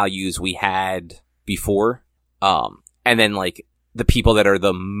have the values we had before. And then, like, the people that are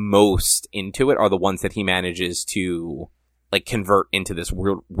the most into it are the ones that he manages to, like, convert into this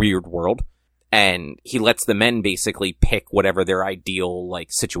weird world. And he lets the men basically pick whatever their ideal,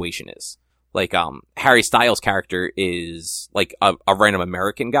 like, situation is. Like, Harry Styles' character is, like, a random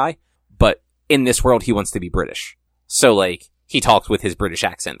American guy, but in this world, he wants to be British. So, like, he talks with his British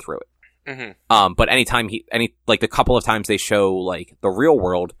accent through it. Mm-hmm. But anytime like, the couple of times they show, like, the real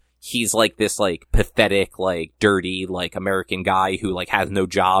world, he's, like, this, like, pathetic, like, dirty, like, American guy who, like, has no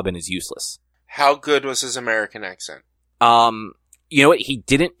job and is useless. How good was his American accent? You know what? He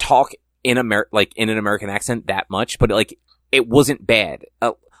didn't talk in an American accent that much, but, like, it wasn't bad.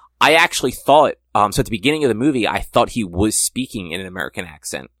 I actually thought, so at the beginning of the movie, I thought he was speaking in an American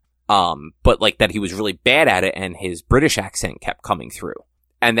accent. But like that he was really bad at it and his British accent kept coming through.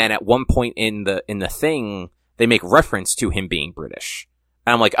 And then at one point in the thing, they make reference to him being British.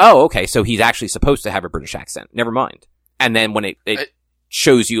 And I'm like, oh, okay, so he's actually supposed to have a British accent. Never mind. And then when it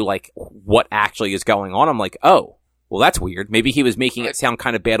shows you like what actually is going on, I'm like, oh, well, that's weird. Maybe he was making it sound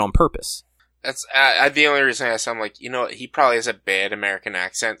kind of bad on purpose. That's the only reason I sound like, he probably has a bad American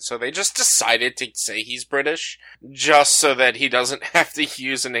accent, so they just decided to say he's British, just so that he doesn't have to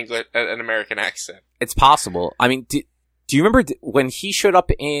use an American accent. It's possible. I mean, do you remember when he showed up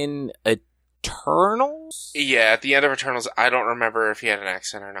in Eternals? Yeah, at the end of Eternals, I don't remember if he had an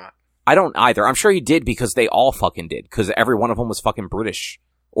accent or not. I don't either. I'm sure he did because they all fucking did, because every one of them was fucking British.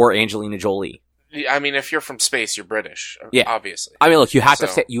 Or Angelina Jolie. I mean, if you're from space, you're British. Yeah, obviously. I mean, look, you have to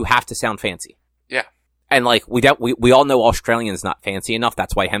sound fancy. Yeah, and like we all know Australian's not fancy enough.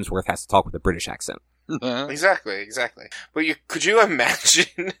 That's why Hemsworth has to talk with a British accent. Exactly. But could you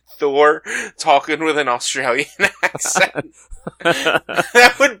imagine Thor talking with an Australian accent?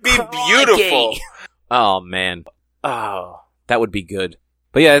 That would be beautiful. Oh man, that would be good.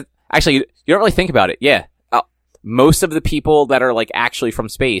 But yeah, actually, you don't really think about it. Yeah, most of the people that are like actually from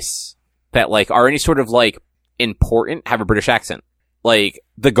space, that like are any sort of like important, have a British accent. Like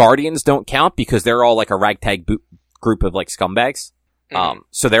the Guardians don't count because they're all like a ragtag group of like scumbags.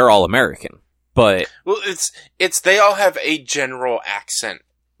 So they're all American. But well, it's they all have a general accent.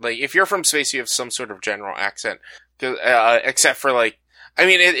 Like if you're from space, you have some sort of general accent. Except for like, I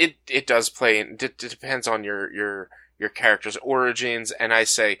mean, it does play. It depends on your character's origins. And I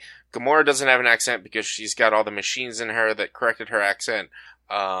say Gamora doesn't have an accent because she's got all the machines in her that corrected her accent.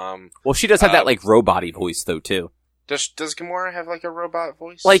 Well, she does have that like robot-y voice though too. Does Gamora have like a robot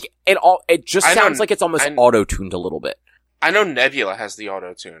voice? Like it just sounds like it's almost auto-tuned a little bit. I know Nebula has the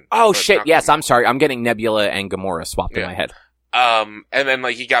auto-tune. Oh shit! Yes, Gamora. I'm sorry. I'm getting Nebula and Gamora swapped in my head. And then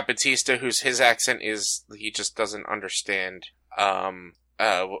like you got Batista, his accent is he just doesn't understand puns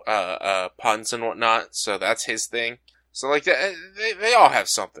and whatnot. So that's his thing. So like they all have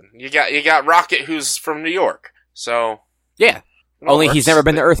something. You got Rocket, who's from New York. So yeah. Only he's never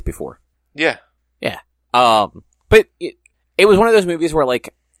been to Earth before. Yeah. Yeah. But it was one of those movies where,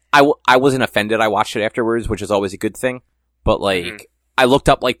 like, I wasn't offended. I watched it afterwards, which is always a good thing. But, like, I looked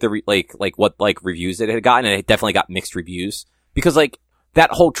up, like, what reviews it had gotten, and it definitely got mixed reviews. Because, like, that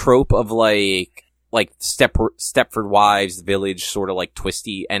whole trope of, like Stepford Wives, Village, sort of, like,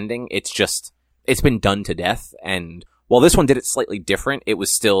 twisty ending, it's been done to death. And while this one did it slightly different, it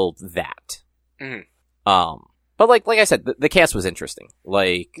was still that. But like I said, the cast was interesting.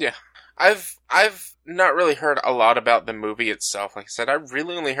 Like, yeah, I've not really heard a lot about the movie itself. Like I said, I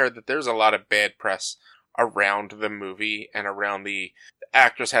really only heard that there's a lot of bad press around the movie and around the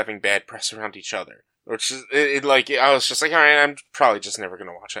actors having bad press around each other. Which is I was just like, all right, I'm probably just never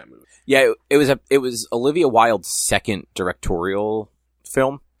gonna watch that movie. Yeah, it was Olivia Wilde's second directorial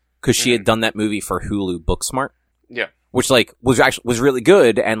film because she had done that movie for Hulu, Booksmart. Yeah. Which like was really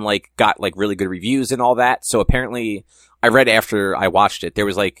good and like got like really good reviews and all that. So apparently I read after I watched it, there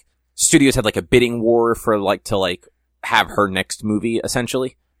was like studios had like a bidding war for like to like have her next movie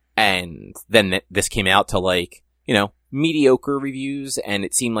essentially. And then this came out to like, mediocre reviews and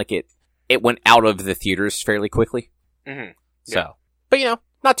it seemed like it went out of the theaters fairly quickly. Mm-hmm. Yeah. So, but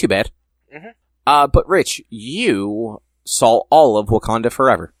not too bad. Mm-hmm. But Rich, you saw all of Wakanda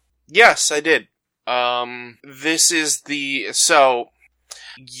Forever. Yes, I did. This is I'm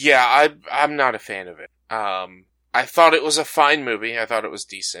not a fan of it. I thought it was a fine movie. I thought it was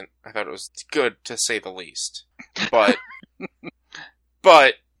decent. I thought it was good to say the least. But,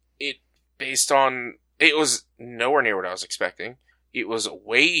 it was nowhere near what I was expecting. It was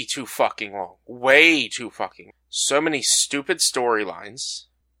way too fucking long. Way too fucking. So many stupid storylines.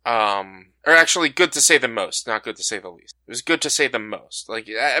 Or actually good to say the most, not good to say the least. It was good to say the most. Like,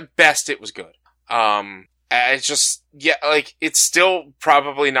 at best it was good. It's still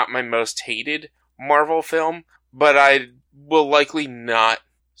probably not my most hated Marvel film, but I will likely not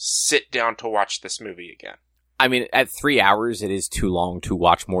sit down to watch this movie again. I mean, at 3 hours, it is too long to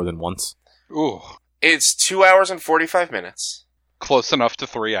watch more than once. Ooh. It's 2 hours and 45 minutes. Close enough to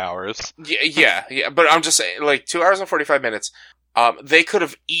 3 hours. Yeah, but I'm just saying, like, 2 hours and 45 minutes, they could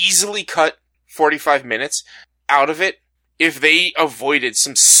have easily cut 45 minutes out of it if they avoided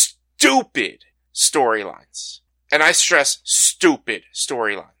some stupid storylines. And I stress stupid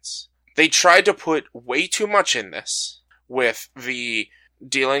storylines. They tried to put way too much in this with the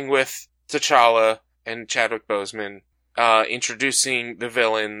dealing with T'Challa and Chadwick Boseman, introducing the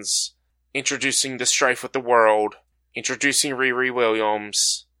villains, introducing the strife with the world, introducing Riri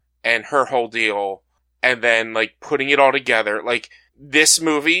Williams, and her whole deal, and then, like, putting it all together. Like, this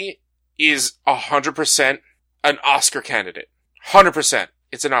movie is 100% an Oscar candidate. 100%.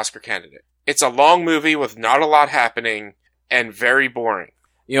 It's an Oscar candidate. It's a long movie with not a lot happening and very boring.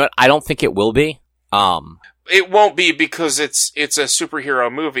 You know what? I don't think it will be. It won't be because it's a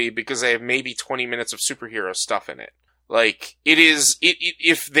superhero movie because they have maybe 20 minutes of superhero stuff in it. Like,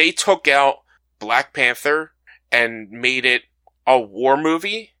 if they took out Black Panther and made it a war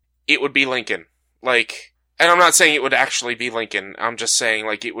movie, it would be Lincoln. Like, and I'm not saying it would actually be Lincoln. I'm just saying,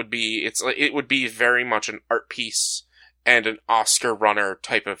 like, it would be very much an art piece and an Oscar runner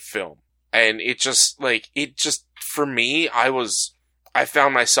type of film. And for me, I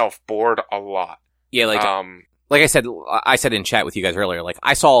found myself bored a lot. Yeah, like I said in chat with you guys earlier, like,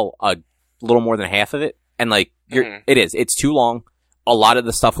 I saw a little more than half of it, and, like, it's too long. A lot of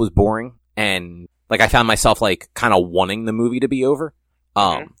the stuff was boring, and, like, I found myself, like, kind of wanting the movie to be over.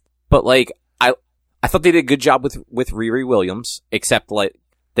 But, like, I thought they did a good job with Riri Williams, except, like,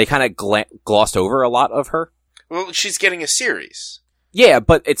 they kind of glossed over a lot of her. Well, she's getting a series. Yeah,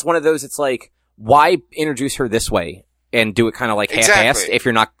 but it's one of those, it's like, why introduce her this way and do it kind of like half-assed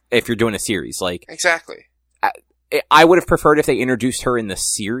if you're doing a series? Like, exactly. I would have preferred if they introduced her in the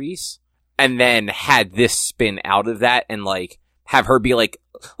series and then had this spin out of that and, like, have her be like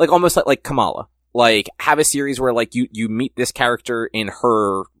almost like Kamala. Like, have a series where, like, you meet this character in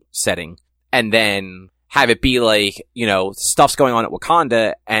her setting and then have it be like, you know, stuff's going on at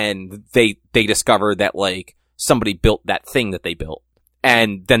Wakanda and they discover that, like, somebody built that thing that they built.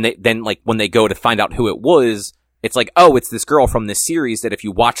 And then like, when they go to find out who it was, it's like, oh, it's this girl from this series that if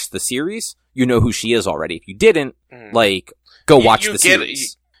you watch the series, you know who she is already. If you didn't, like, go watch the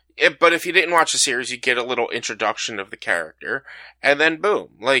series. But if you didn't watch the series, you get a little introduction of the character, and then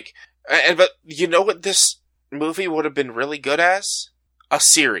boom. Like, but you know what this movie would have been really good as? A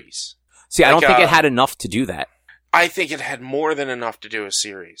series. See, I don't think it had enough to do that. I think it had more than enough to do a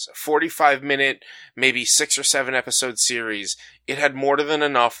series. A 45-minute, maybe 6 or 7 episode series. It had more than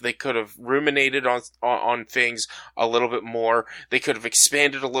enough. They could have ruminated on things a little bit more. They could have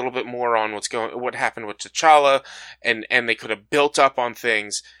expanded a little bit more on what happened with T'Challa, and they could have built up on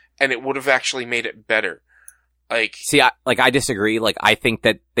things, and it would have actually made it better. Like, see, I disagree. Like, I think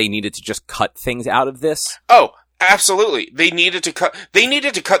that they needed to just cut things out of this. Oh, absolutely. They needed to cut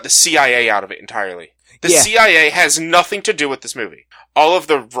the CIA out of it entirely. The CIA has nothing to do with this movie. All of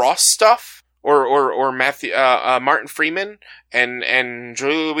the Ross stuff, or Martin Freeman and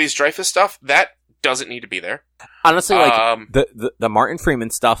Julia Louis-Dreyfus stuff, that doesn't need to be there. Honestly, like, the Martin Freeman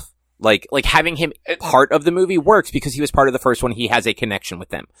stuff, like having him part of the movie works because he was part of the first one. He has a connection with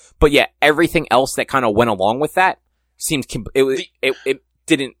them. But yeah, everything else that kind of went along with that seems it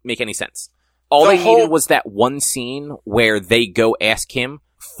didn't make any sense. All they needed was that one scene where they go ask him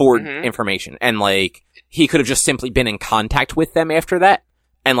for information, and, like, he could have just simply been in contact with them after that,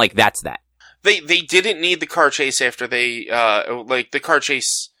 and, like, that's that. They didn't need the car chase after they, the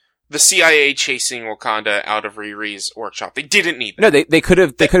CIA chasing Wakanda out of Riri's workshop. They didn't need that. No, they could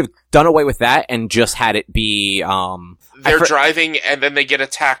have done away with that and just had it be, they're driving and then they get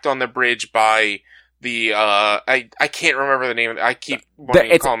attacked on the bridge by the, I can't remember the name of it. I keep wanting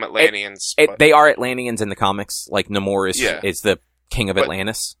to call them Atlanteans. They are Atlanteans in the comics. Like, Namor is the king of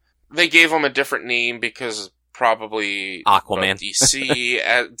Atlantis. They gave them a different name because probably Aquaman.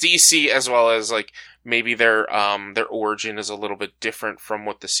 DC as well as, like, maybe their origin is a little bit different from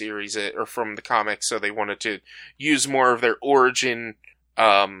what the series or from the comics, so they wanted to use more of their origin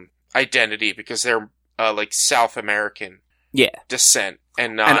identity because they're like South American descent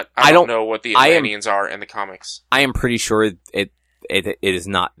and not. And I don't know what the Atlanteans are in the comics. I am pretty sure it is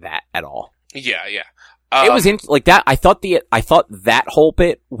not that at all. Yeah. It was like that. I thought that whole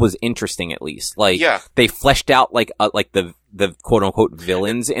bit was interesting, at least. Like, they fleshed out like the quote unquote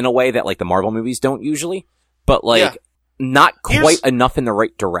villains in a way that, like, the Marvel movies don't usually, but, like, not quite enough in the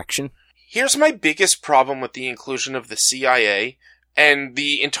right direction. Here's my biggest problem with the inclusion of the CIA and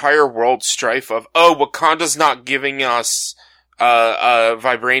the entire world strife of, Wakanda's not giving us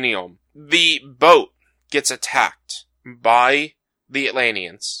vibranium. The boat gets attacked by the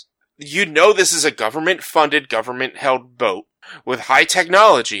Atlanteans. You know this is a government-funded, government-held boat with high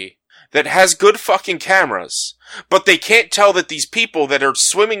technology that has good fucking cameras, but they can't tell that these people that are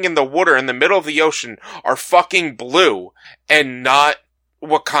swimming in the water in the middle of the ocean are fucking blue and not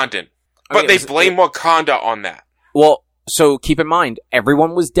Wakandan. But they blame Wakanda on that. Well, so keep in mind,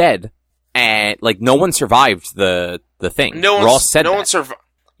 everyone was dead, and, like, no one survived the thing. No one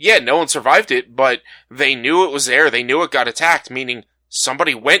survived it, but they knew it was there. They knew it got attacked, meaning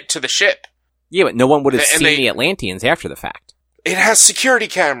somebody went to the ship. Yeah, but no one would have seen the Atlanteans after the fact. It has security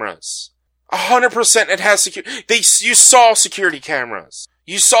cameras. 100% it has you saw security cameras.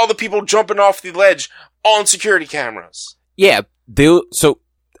 You saw the people jumping off the ledge on security cameras. Yeah,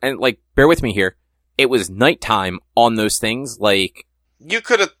 and like, bear with me here. It was nighttime on those things, like... You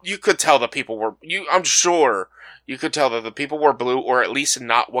could tell the people were... I'm sure you could tell that the people were blue, or at least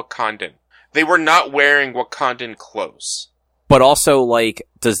not Wakandan. They were not wearing Wakandan clothes. But also, like,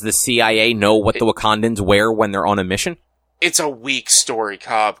 does the CIA know what the Wakandans wear when they're on a mission? It's a weak story,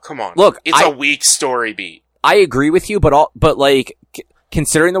 Cobb. Come on. Look, it's a weak story beat. I agree with you, but like,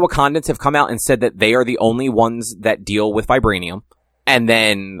 considering the Wakandans have come out and said that they are the only ones that deal with vibranium, and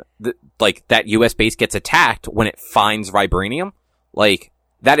then, that U.S. base gets attacked when it finds vibranium, like,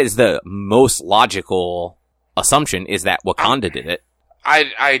 that is the most logical assumption, is that Wakanda did it.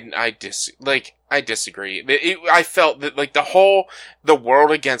 I disagree. I felt that, like, the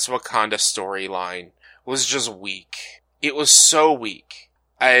World Against Wakanda storyline was just weak. It was so weak.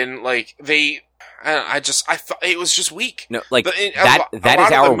 And, like, I thought it was just weak. No, like, that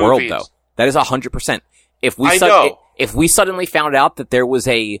is our world, though. That is 100%. If we suddenly found out that there was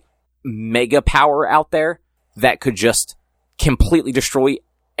a mega power out there that could just completely destroy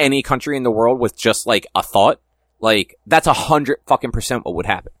any country in the world with just, like, a thought, like, that's 100% what would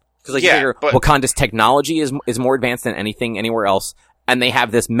happen. Because, like, you figure Wakanda's technology is more advanced than anything anywhere else, and they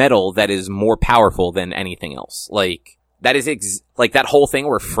have this metal that is more powerful than anything else. Like, that is like, that whole thing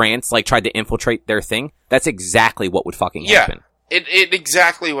where France, like, tried to infiltrate their thing, that's exactly what would fucking happen. It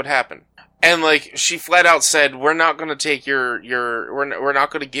exactly would happen. And, like, she flat out said, we're not gonna take we're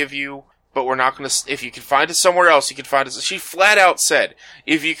not gonna give you, but we're not gonna, if you can find it somewhere else, you can find it. She flat out said,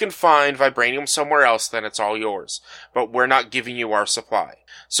 if you can find vibranium somewhere else, then it's all yours. But we're not giving you our supply.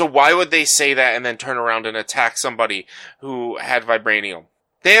 So why would they say that and then turn around and attack somebody who had vibranium?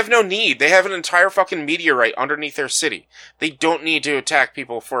 They have no need. They have an entire fucking meteorite underneath their city. They don't need to attack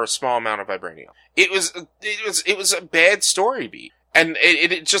people for a small amount of vibranium. It was a bad story beat. And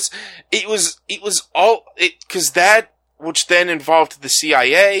cause that, which then involved the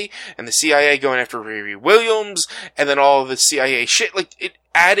CIA, and the CIA going after Riri Williams, and then all of the CIA shit, like, it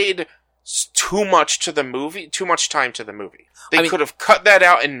added too much to the movie, too much time to the movie. They could have cut that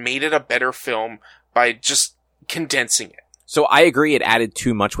out and made it a better film by just condensing it. So I agree it added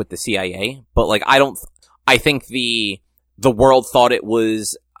too much with the CIA, but, like, I think the world thought it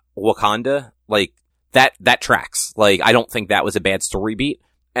was Wakanda, like, that tracks. Like, I don't think that was a bad story beat.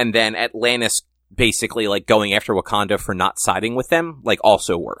 And then Atlantis basically, like, going after Wakanda for not siding with them, like,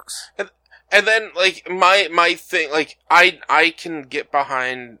 also works. And then, like, my thing, like, I can get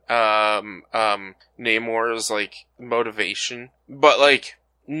behind, Namor's, like, motivation, but, like,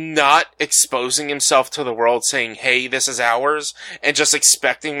 not exposing himself to the world saying, hey, this is ours, and just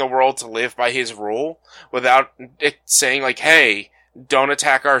expecting the world to live by his rule without it saying, like, hey, don't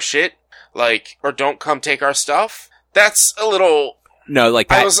attack our shit, like, or don't come take our stuff. That's a little... No, like,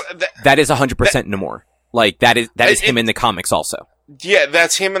 that is 100% Namor. Like, that is him in the comics also. Yeah,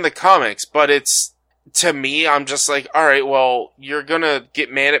 that's him in the comics, but it's, to me, I'm just like, alright, well, you're gonna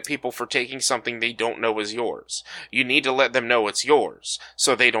get mad at people for taking something they don't know is yours. You need to let them know it's yours,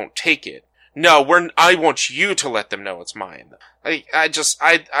 so they don't take it. No, I want you to let them know it's mine. I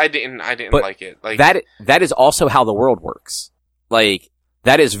didn't like it. Like, that is also how the world works. Like,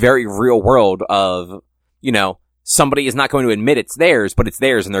 that is very real world of, you know, somebody is not going to admit it's theirs, but it's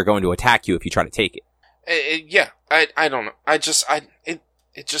theirs and they're going to attack you if you try to take it. I don't know.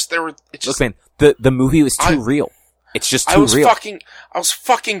 Look, man, the movie was too real. It's just too real. I was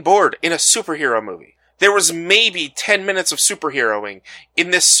fucking bored in a superhero movie. There was maybe 10 minutes of superheroing in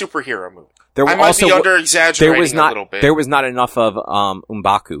this superhero movie. I might be under-exaggerating a little bit. There was not enough of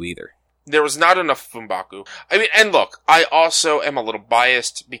M'Baku either. There was not enough of M'Baku. I mean, and look, I also am a little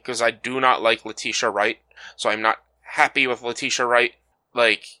biased because I do not like Letitia Wright, so I'm not happy with Letitia Wright,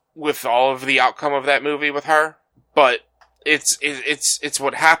 like, with all of the outcome of that movie with her. But it's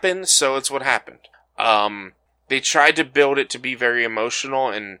what happened, so it's what happened. They tried to build it to be very emotional,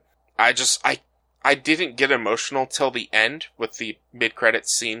 and I didn't get emotional till the end with the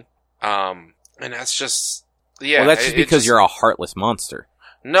mid-credits scene. And that's just, yeah. Well, that's just because you're a heartless monster.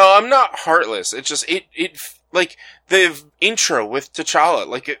 No, I'm not heartless. It's just, it like, the intro with T'Challa,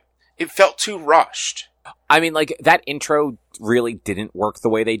 like, it felt too rushed. I mean, like, that intro really didn't work the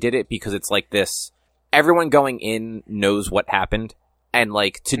way they did it, because it's like this, everyone going in knows what happened, and,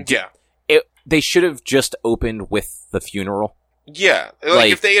 like, they should have just opened with the funeral. Yeah,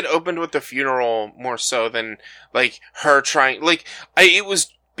 like, if they had opened with the funeral more so than, like, her trying, like, it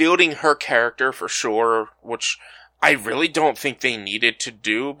was building her character for sure, which I really don't think they needed to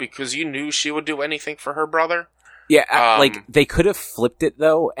do, because you knew she would do anything for her brother. Yeah, like, they could have flipped it,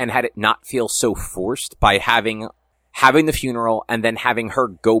 though, and had it not feel so forced by having the funeral and then having her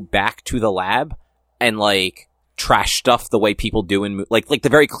go back to the lab and, like, trash stuff the way people do in, like the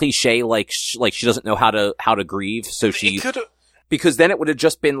very cliche, like she doesn't know how to grieve, so she... Because then it would have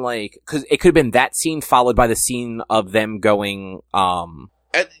just been, like... Because it could have been that scene followed by the scene of them going,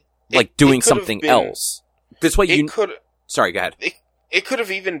 doing something else. This way you... Sorry, go ahead. It could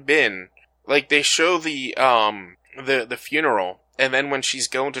have even been, like, they show the funeral, and then when she's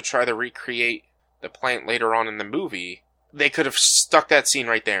going to try to recreate the plant later on in the movie, they could have stuck that scene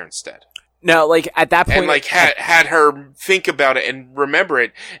right there instead. No, like, at that point... And, like, had her think about it and remember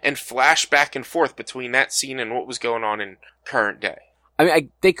it and flash back and forth between that scene and what was going on in current day. I mean,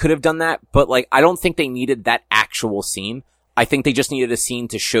 they could have done that, but, like, I don't think they needed that actual scene. I think they just needed a scene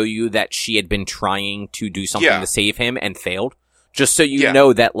to show you that she had been trying to do something to save him and failed. Just so you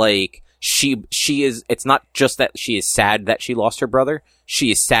know that, like, she is, it's not just that she is sad that she lost her brother.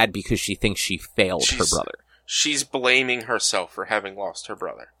 She is sad because she thinks she failed her brother. She's blaming herself for having lost her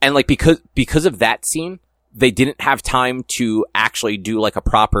brother. And, like, because of that scene, they didn't have time to actually do, like, a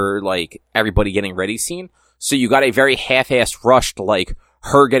proper, like, everybody getting ready scene. So you got a very half-assed rushed, like,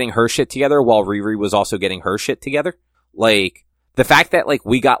 her getting her shit together while Riri was also getting her shit together. Like, the fact that, like,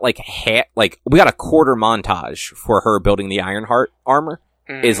 we got, like, we got a quarter montage for her building the Ironheart armor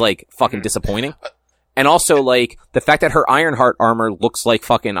is, like, fucking disappointing. And also, like, the fact that her Ironheart armor looks like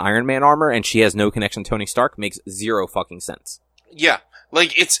fucking Iron Man armor and she has no connection to Tony Stark makes zero fucking sense. Yeah.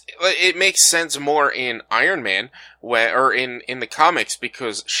 Like, it makes sense more in Iron Man, or in the comics,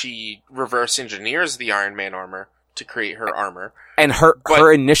 because she reverse engineers the Iron Man armor to create her armor. And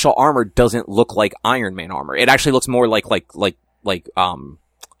her initial armor doesn't look like Iron Man armor. It actually looks more like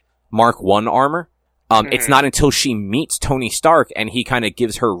Mark I armor. It's not until she meets Tony Stark and he kind of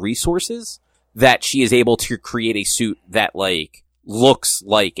gives her resources that she is able to create a suit that, like, looks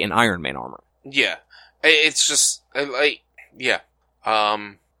like an Iron Man armor. Yeah. It's just, like, yeah.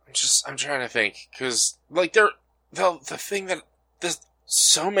 I'm trying to think, cause, like, the thing that, there's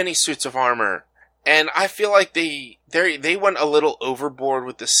so many suits of armor, and I feel like they went a little overboard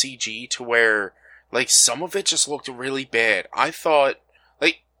with the CG to where, like, some of it just looked really bad. I thought,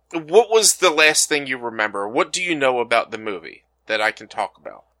 like, what was the last thing you remember? What do you know about the movie that I can talk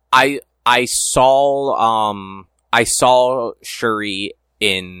about? I saw Shuri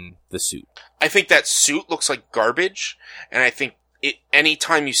in the suit. I think that suit looks like garbage, and I think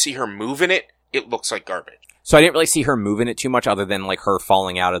anytime you see her move in it, it looks like garbage. So I didn't really see her moving it too much other than, like, her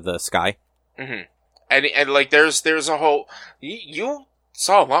falling out of the sky. Mm-hmm. And like, there's a whole, you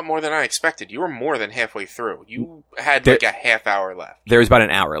saw a lot more than I expected. You were more than halfway through. You had, like, a half hour left. There's about an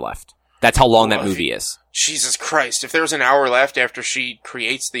hour left. That's how long that movie is. Jesus Christ. If there was an hour left after she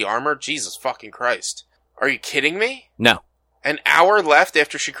creates the armor, Jesus fucking Christ. Are you kidding me? No. An hour left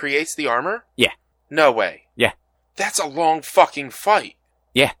after she creates the armor? Yeah. No way. Yeah. That's a long fucking fight.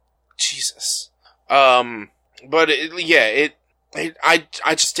 Yeah. Jesus. But I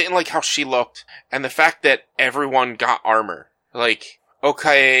just didn't like how she looked, and the fact that everyone got armor. Like,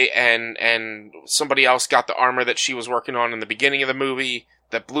 okay, and somebody else got the armor that she was working on in the beginning of the movie,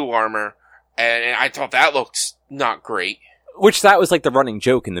 the blue armor, and I thought that looked not great. Which that was, like, the running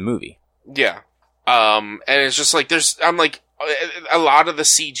joke in the movie. Yeah. And it's just like, I'm like, a lot of the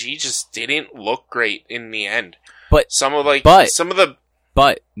CG just didn't look great in the end. But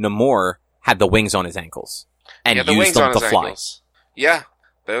Namor had the wings on his ankles and used them to fly. Ankles. Yeah,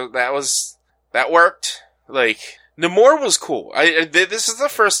 that worked. Like, Namor was cool. This is the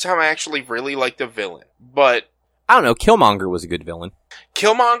first time I actually really liked the villain. But I don't know. Killmonger was a good villain.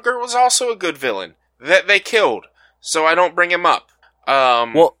 Killmonger was also a good villain that they killed, so I don't bring him up.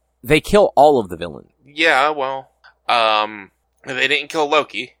 Well, they kill all of the villains. Yeah, well, they didn't kill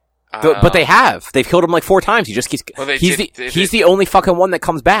Loki. But they have. They've killed him like 4 times. He just keeps... Well, he's the only fucking one that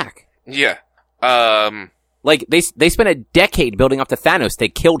comes back. Yeah. Like, they spent a decade building up to Thanos. They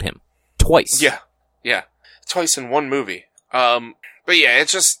killed him. Twice. Yeah. Yeah. Twice in one movie. But yeah,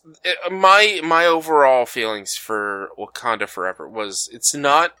 it's just... my overall feelings for Wakanda Forever was... It's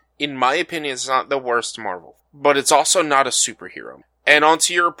not... In my opinion, it's not the worst Marvel. But it's also not a superhero. And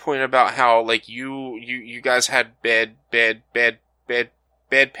onto your point about how, like, you guys had bad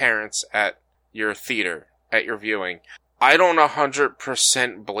parents at your theater, at your viewing. I don't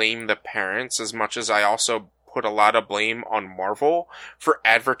 100% blame the parents as much as I also put a lot of blame on Marvel for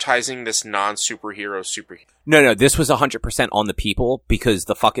advertising this non-superhero superhero. No, this was 100% on the people because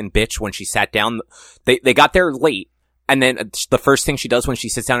the fucking bitch, when she sat down, they got there late, and then the first thing she does when she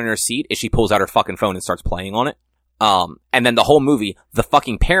sits down in her seat is she pulls out her fucking phone and starts playing on it. And then the whole movie, the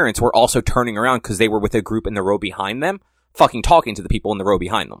fucking parents were also turning around because they were with a group in the row behind them, fucking talking to the people in the row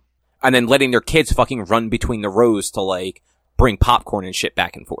behind them. And then letting their kids fucking run between the rows to, like, bring popcorn and shit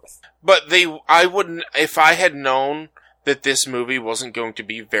back and forth. But I wouldn't, if I had known that this movie wasn't going to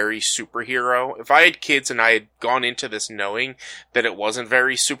be very superhero, if I had kids and I had gone into this knowing that it wasn't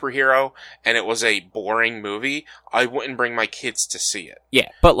very superhero and it was a boring movie, I wouldn't bring my kids to see it. Yeah,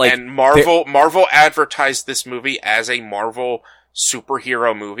 but like... And Marvel advertised this movie as a Marvel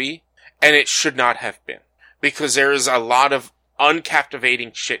superhero movie, and it should not have been. Because there is a lot of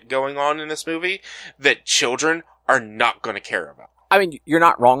uncaptivating shit going on in this movie that children are not going to care about. I mean, you're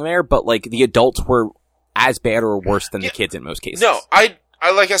not wrong there, but like the adults were as bad or worse than the kids in most cases. No, I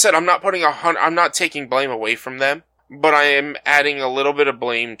like I said, I'm not taking blame away from them, but I am adding a little bit of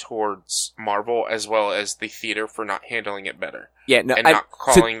blame towards Marvel as well as the theater for not handling it better. Yeah, no, and not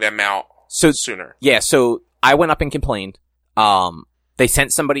calling them out sooner. Yeah, so I went up and complained. They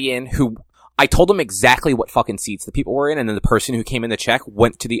sent somebody in who I told them exactly what fucking seats the people were in, and then the person who came in to check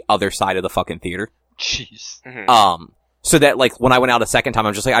went to the other side of the fucking theater. Jeez. Mm-hmm. So that like when I went out a second time,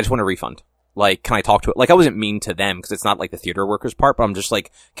 I'm just like, I just want a refund. Like, can I talk to it? Like, I wasn't mean to them because it's not like the theater workers part, but I'm just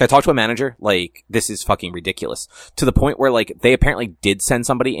like, can I talk to a manager? Like, this is fucking ridiculous. To the point where like they apparently did send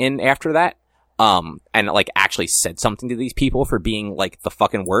somebody in after that, and like actually said something to these people for being like the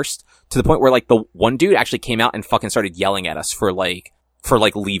fucking worst. To the point where like the one dude actually came out and fucking started yelling at us for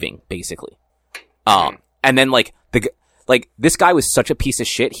leaving, basically. And then like this guy was such a piece of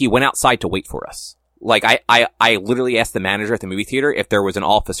shit. He went outside to wait for us. Like, I literally asked the manager at the movie theater if there was an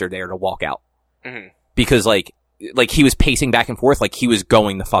officer there to walk out. Mm-hmm. Because, like he was pacing back and forth like he was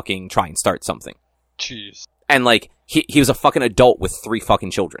going to fucking try and start something. Jeez. And, like, he was a fucking adult with 3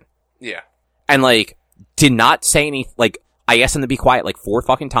 fucking children. Yeah. And, like, did not say anything. Like, I asked them to be quiet, like, 4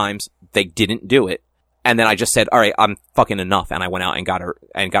 fucking times. They didn't do it. And then I just said, all right, I'm fucking enough. And I went out and got a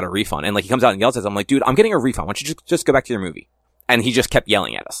refund. And, like, he comes out and yells at us. I'm like, dude, I'm getting a refund. Why don't you just go back to your movie? And he just kept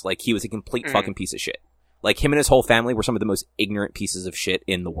yelling at us. Like, he was a complete fucking piece of shit. Like, him and his whole family were some of the most ignorant pieces of shit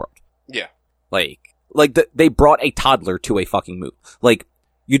in the world. Yeah. They brought a toddler to a fucking movie. Like,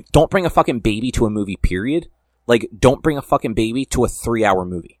 you don't bring a fucking baby to a movie, period. Like, don't bring a fucking baby to a 3-hour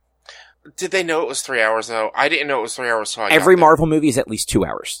movie. Did they know it was 3 hours, though? I didn't know it was 3 hours, so Every Marvel movie is at least 2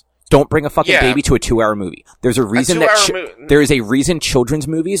 hours. Don't bring a fucking baby to a 2-hour movie. There's a reason there is a reason children's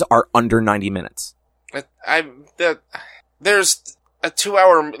movies are under 90 minutes. There's a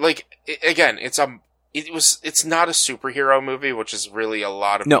 2-hour, like, again, it's not a superhero movie, which is really a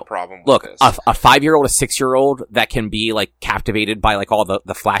lot of the problem with this. Look, a 5-year-old, a 6-year-old that can be, like, captivated by, like, all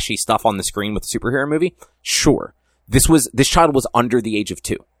the flashy stuff on the screen with a superhero movie, sure. This child was under the age of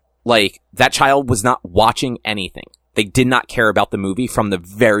 2. Like, that child was not watching anything. They did not care about the movie from the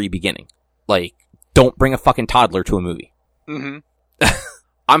very beginning. Like, don't bring a fucking toddler to a movie. Mm-hmm.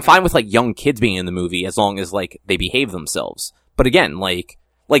 I'm fine with, like, young kids being in the movie as long as, like, they behave themselves. But again, like,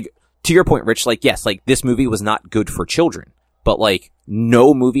 to your point, Rich, like, yes, like, this movie was not good for children. But, like,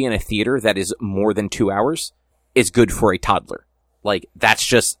 no movie in a theater that is more than 2 hours is good for a toddler. Like, that's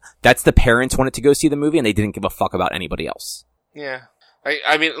the parents wanted to go see the movie and they didn't give a fuck about anybody else. Yeah.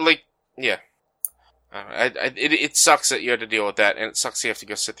 I mean, like, yeah. It sucks that you had to deal with that, and it sucks you have to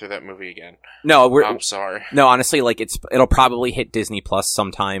go sit through that movie again. No, I'm sorry. No, honestly, like it'll probably hit Disney Plus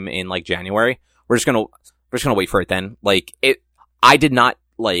sometime in like January. We're just gonna wait for it then. Like I did not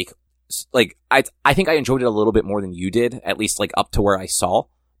like I think I enjoyed it a little bit more than you did, at least like up to where I saw.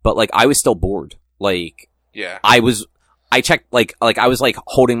 But like I was still bored. Like yeah, I checked like I was like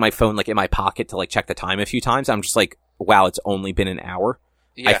holding my phone like in my pocket to like check the time a few times. I'm just like, wow, it's only been an hour.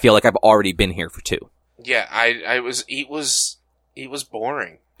 Yeah. I feel like I've already been here for 2. Yeah, it was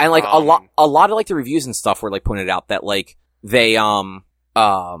boring. And like a lot of like the reviews and stuff were like pointed out that like they whatchamacallit.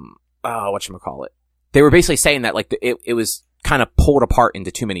 They were basically saying that like it was kind of pulled apart into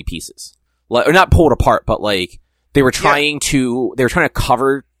too many pieces. Like, or not pulled apart, but like they were trying to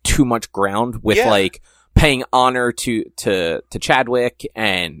cover too much ground with like paying honor to Chadwick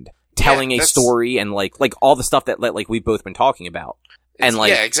and telling a story and like all the stuff that like we've both been talking about. And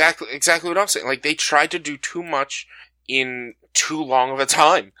like, yeah, exactly what I'm saying. Like, they tried to do too much in too long of a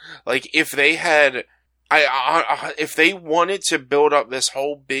time. Like, if they had, if they wanted to build up this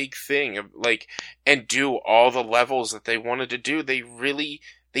whole big thing, like, and do all the levels that they wanted to do, they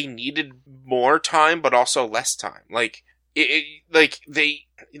needed more time, but also less time. Like, like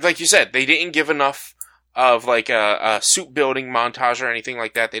you said, they didn't give enough of like a suit building montage or anything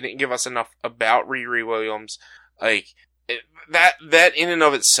like that. They didn't give us enough about Riri Williams. Like, that in and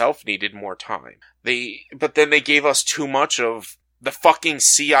of itself needed more time. But then they gave us too much of the fucking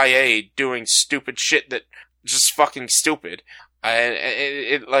CIA doing stupid shit that just fucking stupid. And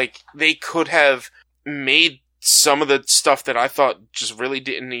it like, they could have made some of the stuff that I thought just really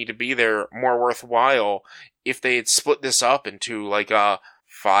didn't need to be there more worthwhile if they had split this up into like a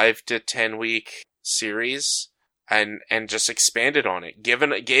 5 to 10 week series and just expanded on it.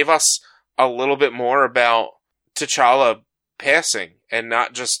 Gave us a little bit more about T'Challa passing and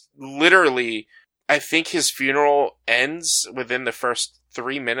not just literally, I think his funeral ends within the first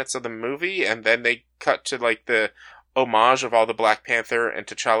 3 minutes of the movie, and then they cut to like the homage of all the Black Panther and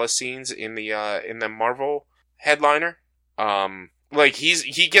T'Challa scenes in the Marvel headliner. Like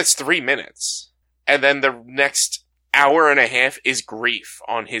he gets 3 minutes, and then the next hour and a half is grief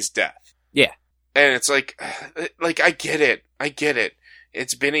on his death. Yeah. And it's like I get it.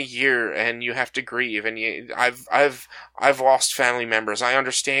 It's been a year, and you have to grieve, and I've lost family members. I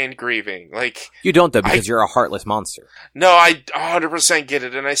understand grieving. Like, you don't though, because you're a heartless monster. No, I 100% get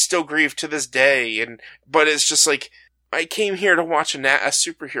it, and I still grieve to this day. But it's just like, I came here to watch a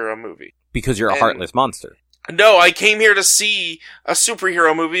superhero movie because you're a heartless monster. No, I came here to see a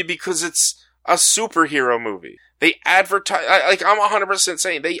superhero movie because it's a superhero movie. They advertise, like, I'm 100%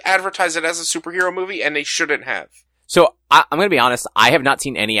 saying they advertise it as a superhero movie, and they shouldn't have. So, I'm going to be honest, I have not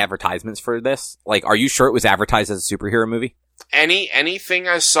seen any advertisements for this. Like, are you sure it was advertised as a superhero movie? Anything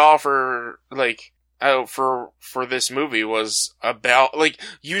I saw for, like, for this movie was about, like,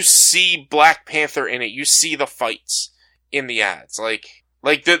 you see Black Panther in it, you see the fights in the ads. Like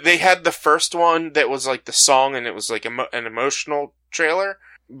they had the first one that was, like, the song, and it was, like, an emotional trailer.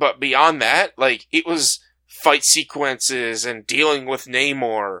 But beyond that, like, it was fight sequences and dealing with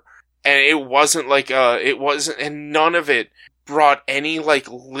Namor. And it wasn't like, and none of it brought any, like,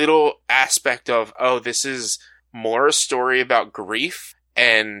 little aspect of, oh, this is more a story about grief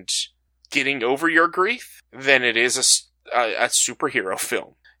and getting over your grief than it is a superhero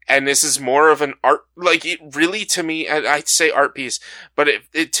film. And this is more of an art, like, it really, to me, I'd say art piece, but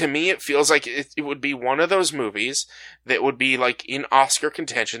it to me, it feels like it would be one of those movies that would be, like, in Oscar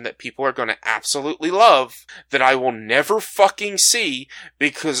contention that people are going to absolutely love, that I will never fucking see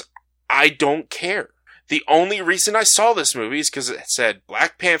because I don't care. The only reason I saw this movie is because it said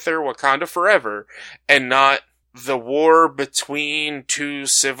Black Panther, Wakanda Forever, and not the war between two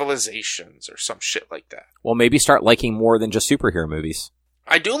civilizations or some shit like that. Well, maybe start liking more than just superhero movies.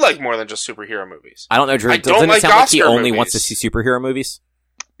 I do like more than just superhero movies. I don't know, Drew. Doesn't it sound like he only wants to see superhero movies?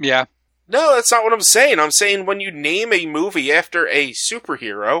 Yeah. No, that's not what I'm saying. I'm saying when you name a movie after a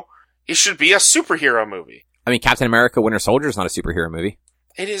superhero, it should be a superhero movie. I mean, Captain America Winter Soldier is not a superhero movie.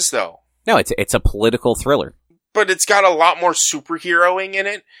 It is, though. No, it's a political thriller. But it's got a lot more superheroing in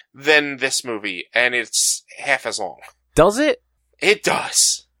it than this movie, and it's half as long. Does it? It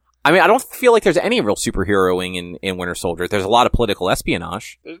does. I mean, I don't feel like there's any real superheroing in Winter Soldier. There's a lot of political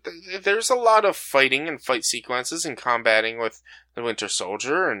espionage. There's a lot of fighting and fight sequences and combating with the Winter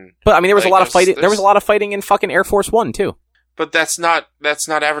Soldier, but I mean, there was a lot of fighting. There was a lot of fighting in fucking Air Force One too. But that's not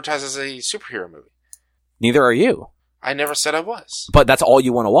advertised as a superhero movie. Neither are you. I never said I was. But that's all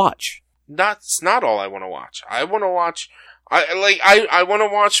you want to watch. That's not all I want to watch. I want to watch. I want to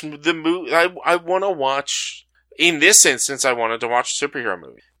watch the movie. I want to watch. In this instance, I wanted to watch a superhero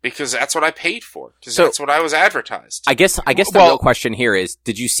movie because that's what I paid for. Because that's what I was advertised. I guess the real question here is: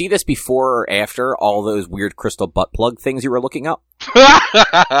 did you see this before or after all those weird crystal butt plug things you were looking up?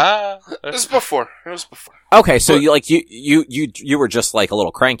 It was before. Okay, so you were just like a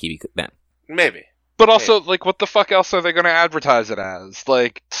little cranky then. Maybe. But also, like, what the fuck else are they going to advertise it as?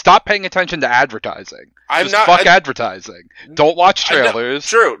 Like, stop paying attention to advertising. Advertising. Don't watch trailers.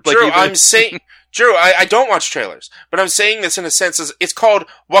 Drew, I'm saying, Drew, I don't watch trailers, but I'm saying this in a sense as it's called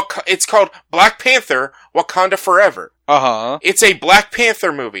Black Panther: Wakanda Forever. It's a Black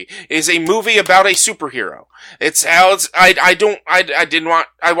Panther movie. It is a movie about a superhero. It's how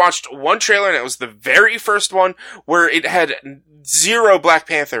I watched one trailer and it was the very first one where it had zero Black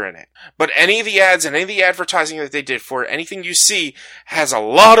Panther in it. But any of the ads and any of the advertising that they did for it, anything you see has a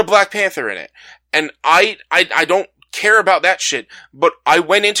lot of Black Panther in it. And I don't care about that shit, but I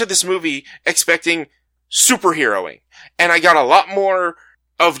went into this movie expecting superheroing. And I got a lot more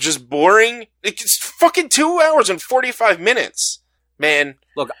of just boring. It's fucking 2 hours and 45 minutes, man.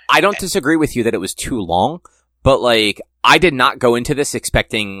 Look, I don't disagree with you that it was too long, but, like, I did not go into this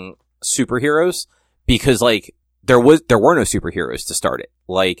expecting superheroes because, like, there were no superheroes to start it.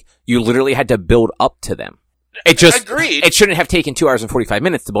 Like, you literally had to build up to them. Agreed. It shouldn't have taken 2 hours and 45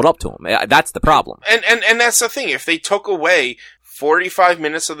 minutes to build up to them. That's the problem. And that's the thing. If they took away 45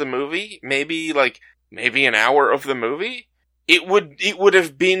 minutes of the movie, maybe an hour of the movie, it would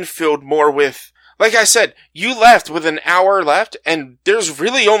have been filled more with, Like I said, you left with an hour left, and there's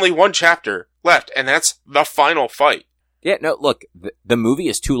really only one chapter left, and that's the final fight. Yeah, no, look, the movie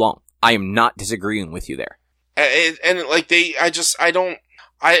is too long. I am not disagreeing with you there. It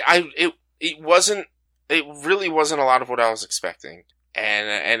really wasn't a lot of what I was expecting.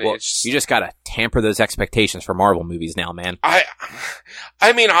 And well, it's you just gotta tamper those expectations for Marvel movies now, man.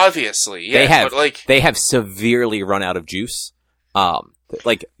 I mean, obviously, yeah, they have severely run out of juice.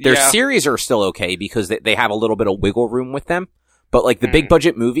 Their series are still okay because they have a little bit of wiggle room with them, but like the big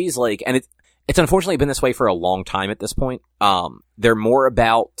budget movies, like, and it's unfortunately been this way for a long time at this point. They're more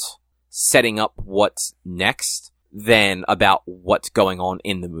about setting up what's next than about what's going on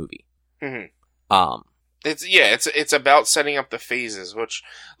in the movie. Mm-hmm. It's about setting up the phases, which,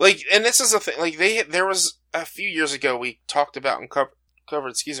 like, and this is the thing, like, there was a few years ago we talked about and covered,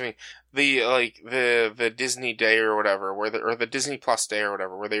 the Disney Day or whatever, or the Disney Plus Day or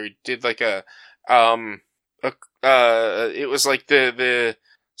whatever, where they did like it was like the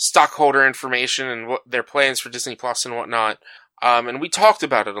stockholder information and what their plans for Disney Plus and whatnot. And we talked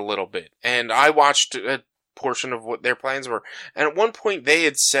about it a little bit, and I watched a portion of what their plans were. And at one point they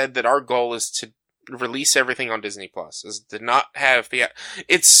had said that our goal is to release everything on Disney Plus, is to not have I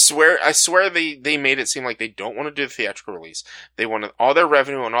swear they made it seem like they don't want to do the theatrical release. They want all their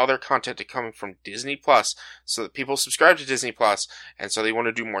revenue and all their content to come from Disney Plus, so that people subscribe to Disney Plus, and so they want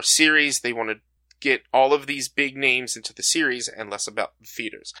to do more series. They want to get all of these big names into the series and less about the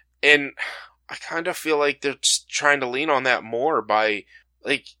theaters. And I kind of feel like they're just trying to lean on that more by,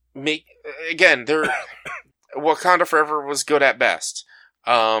 like, they're Wakanda Forever was good at best.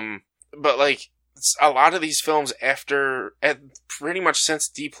 But like, a lot of these films pretty much since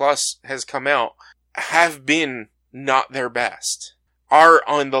D Plus has come out have been not their best, are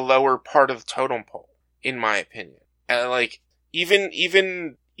on the lower part of the totem pole, in my opinion. Like, even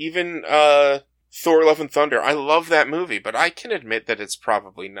Thor: Love and Thunder, I love that movie, but I can admit that it's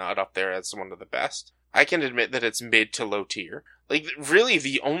probably not up there as one of the best. I can admit that it's mid to low tier. Like, really,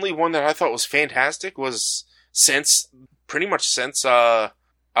 the only one that I thought was fantastic was since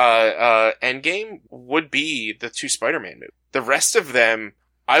Endgame would be the 2 Spider-Man movies. The rest of them,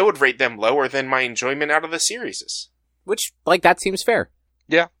 I would rate them lower than my enjoyment out of the series. Which, like, that seems fair.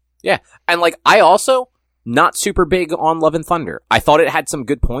 Yeah. Yeah. And, like, I also, not super big on Love and Thunder. I thought it had some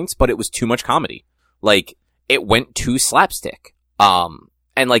good points, but it was too much comedy. Like, it went too slapstick.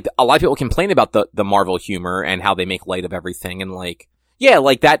 And, like, a lot of people complain about the Marvel humor and how they make light of everything, and, like, yeah,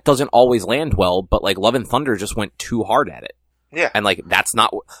 like, that doesn't always land well, but, like, Love and Thunder just went too hard at it. Yeah. And, like, that's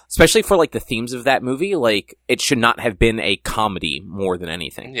not, especially for, like, the themes of that movie, like, it should not have been a comedy more than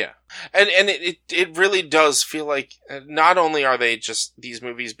anything. Yeah. And it really does feel like, not only are they just these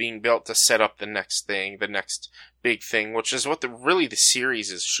movies being built to set up the next thing, the next big thing, which is what the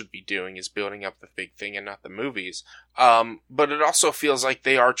series should be doing, is building up the big thing and not the movies. But it also feels like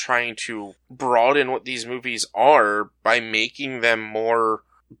they are trying to broaden what these movies are by making them more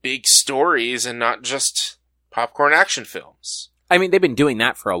big stories and not just popcorn action films. I mean, they've been doing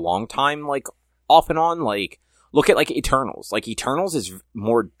that for a long time, like, off and on. Like, look at, like, Eternals. Like, Eternals is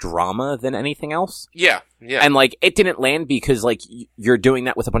more drama than anything else. Yeah, yeah. And, like, it didn't land because, like, you're doing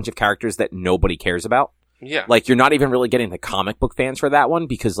that with a bunch of characters that nobody cares about. Yeah. Like, you're not even really getting the comic book fans for that one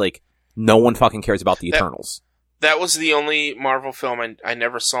because, like, no one fucking cares about the Eternals. That was the only Marvel film I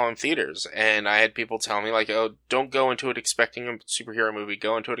never saw in theaters, and I had people tell me, like, oh, don't go into it expecting a superhero movie,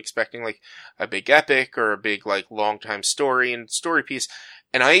 go into it expecting, like, a big epic or a big, like, long-time story and story piece,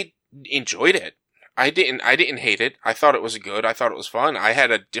 and I enjoyed it. I didn't hate it. I thought it was good. I thought it was fun. I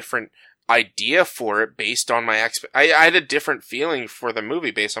had a different idea for it based on my I had a different feeling for the movie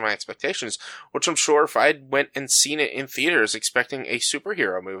based on my expectations, which I'm sure if I went and seen it in theaters expecting a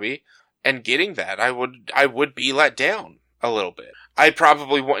superhero movie and getting that, I would be let down a little bit. I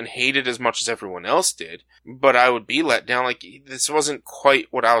probably wouldn't hate it as much as everyone else did, but I would be let down. Like, this wasn't quite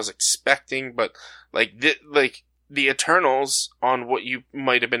what I was expecting, but like the Eternals on what you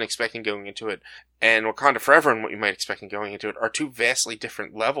might have been expecting going into it, and Wakanda Forever and what you might expect going into it, are two vastly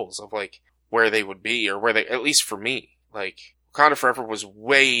different levels of, like, where they would be, or where they, at least for me, like, Wakanda Forever was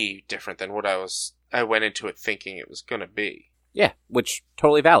way different than what I went into it thinking it was gonna be. Yeah, which,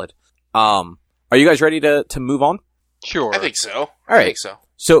 totally valid. Are you guys ready to move on? Sure. I think so. All right. I think so.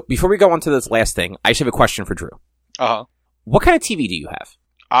 So, before we go on to this last thing, I just have a question for Drew. Uh-huh. What kind of TV do you have?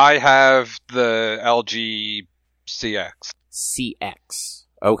 I have the LG CX. CX.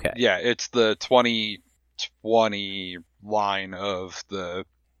 Okay. Yeah, it's the 2020 line of the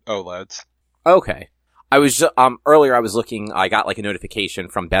OLEDs. Okay. I was, earlier I was looking, I got, like, a notification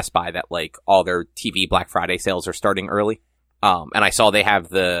from Best Buy that, like, all their TV Black Friday sales are starting early. And I saw they have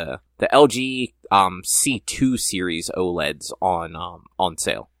the LG C2 series OLEDs on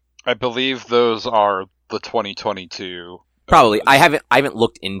sale. I believe those are the 2022. Probably. I haven't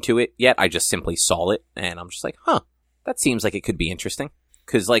looked into it yet. I just simply saw it, and I'm just like, huh, that seems like it could be interesting.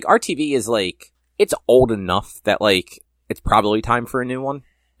 Because, like, our TV is, like, it's old enough that, like, it's probably time for a new one.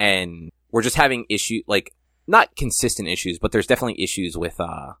 And we're just having issues, like, not consistent issues, but there's definitely issues with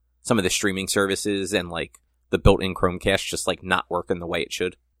some of the streaming services and, like, the built-in Chromecast just, like, not working the way it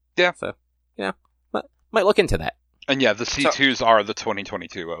should. Yeah. So, yeah, might look into that. And yeah, the C2s are the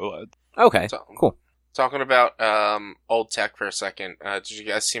 2022 OLED. Okay, cool. Talking about old tech for a second, did you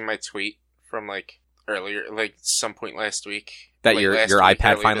guys see my tweet from, like, earlier, like, some point last week? That your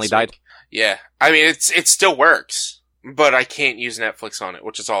iPad finally died? Yeah. I mean, it still works, but I can't use Netflix on it,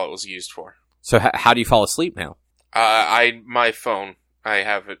 which is all it was used for. So how do you fall asleep now? My phone, I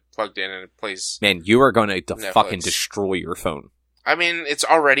have it plugged in and it plays. Man, you are going to Netflix. fucking destroy your phone. I mean, it's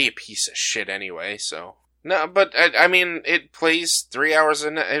already a piece of shit anyway, so. No, but I mean, it plays 3 hours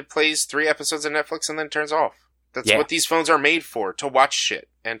and it plays 3 episodes of Netflix and then turns off. That's what these phones are made for, to watch shit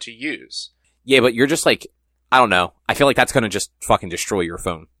and to use. Yeah, but you're just like, I don't know. I feel like that's going to just fucking destroy your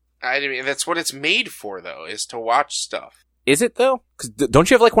phone. I mean, that's what it's made for, though, is to watch stuff. Is it, though? Because don't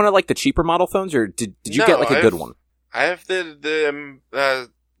you have, like, one of, like, the cheaper model phones, or did you get, like, a good one? I have the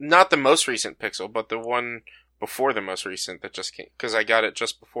not the most recent Pixel, but the one before the most recent that just came, because I got it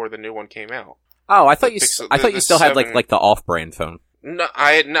just before the new one came out. Oh, I thought you still had, like the off-brand phone. No,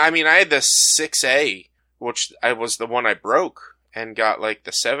 I mean, I had the 6A, which was the one I broke, and got, like,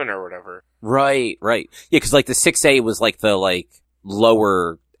 the 7 or whatever. Right. Yeah, because, like, the 6A was, like, the, like,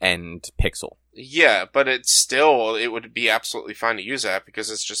 lower-end Pixel. Yeah, but it would be absolutely fine to use that,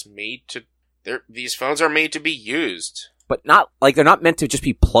 because it's just made to, these phones are made to be used. But not, like, they're not meant to just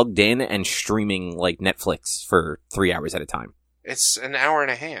be plugged in and streaming, like, Netflix for 3 hours at a time. It's an hour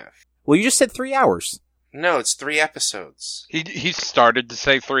and a half. Well, you just said 3 hours. No, it's 3 episodes. He started to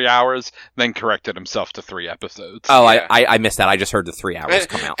say 3 hours, then corrected himself to 3 episodes. Oh, yeah. I missed that. I just heard the 3 hours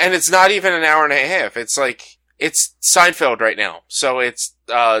come out. And it's not even an hour and a half. It's like, it's Seinfeld right now. So it's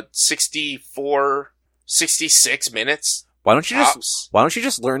 66 minutes. Why don't you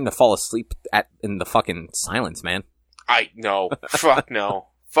just learn to fall asleep in the fucking silence, man? No. Fuck no.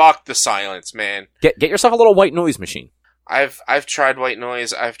 Fuck the silence, man. Get yourself a little white noise machine. I've tried white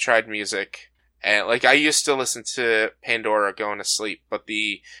noise, I've tried music, and like I used to listen to Pandora going to sleep, but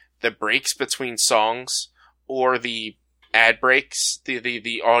the breaks between songs or the ad breaks,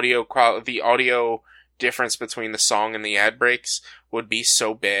 the audio difference between the song and the ad breaks would be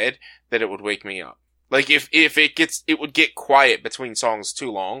so bad that it would wake me up. Like if it would get quiet between songs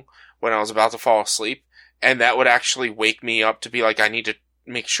too long when I was about to fall asleep, and that would actually wake me up to be like, I need to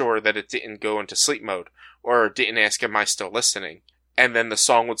make sure that it didn't go into sleep mode. Or didn't ask, am I still listening? And then the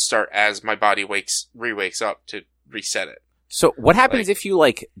song would start as my body re-wakes up to reset it. So what happens if you,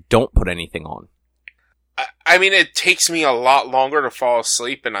 like, don't put anything on? I mean, it takes me a lot longer to fall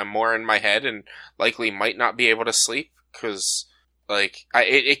asleep, and I'm more in my head, and likely might not be able to sleep, because, like,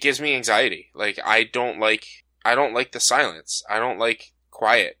 it gives me anxiety. Like, I don't like the silence. I don't like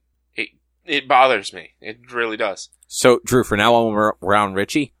quiet. It bothers me. It really does. So, Drew, for now on around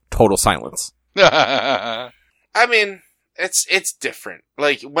Richie, total silence. I mean, it's different.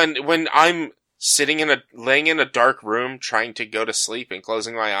 Like when I'm laying in a dark room trying to go to sleep and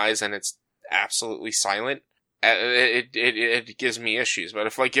closing my eyes and it's absolutely silent, it gives me issues. But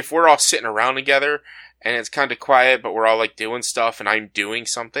if we're all sitting around together and it's kind of quiet, but we're all like doing stuff and I'm doing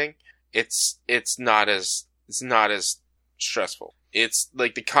something, it's not as stressful. It's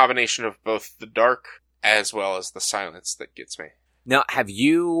like the combination of both the dark as well as the silence that gets me. Now, have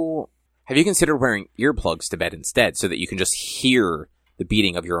you considered wearing earplugs to bed instead so that you can just hear the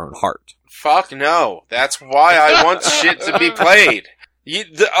beating of your own heart? Fuck no. That's why I want shit to be played.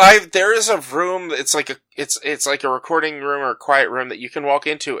 There is a room. It's like a recording room or a quiet room that you can walk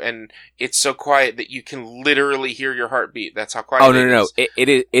into, and it's so quiet that you can literally hear your heartbeat. That's how quiet. Oh no!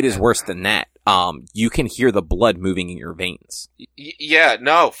 It is worse than that. You can hear the blood moving in your veins. Yeah.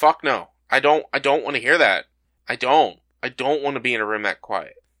 No. Fuck no. I don't want to hear that. I don't want to be in a room that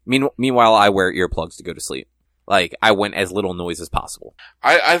quiet. Meanwhile, I wear earplugs to go to sleep. Like, I want as little noise as possible.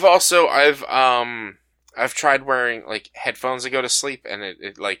 I've tried wearing, like, headphones to go to sleep, and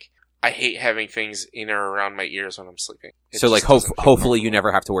it like, I hate having things in or around my ears when I'm sleeping. So, like, hopefully you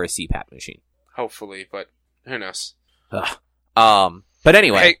never have to wear a CPAP machine. Hopefully, but who knows? But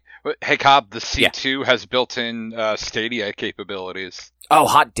anyway. Hey, Cobb, the C2 has built-in Stadia capabilities. Oh,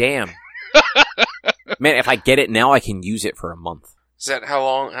 hot damn. Man, if I get it now, I can use it for a month. Is that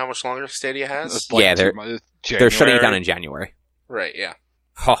how much longer Stadia has? It's like Yeah, they're shutting it down in January. Right, yeah.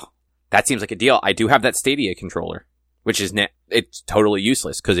 Oh, that seems like a deal. I do have that Stadia controller, which is it's totally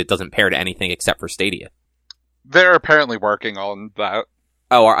useless because it doesn't pair to anything except for Stadia. They're apparently working on that.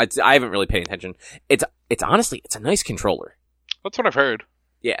 Oh, I haven't really paid attention. It's honestly, it's a nice controller. That's what I've heard.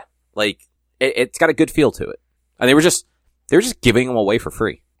 Yeah, like it's got a good feel to it, and they were just giving them away for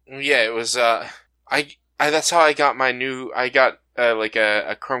free. Yeah, it was. I that's how I got my new. I got like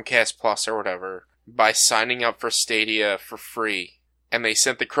a Chromecast Plus or whatever by signing up for Stadia for free, and they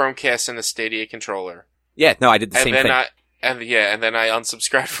sent the Chromecast and the Stadia controller. Yeah, no, I did the same thing. And then I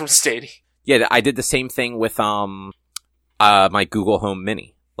unsubscribed from Stadia. Yeah, I did the same thing with my Google Home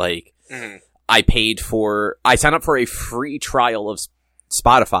Mini. Like, I signed up for a free trial of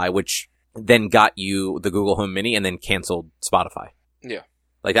Spotify, which then got you the Google Home Mini and then canceled Spotify. Yeah.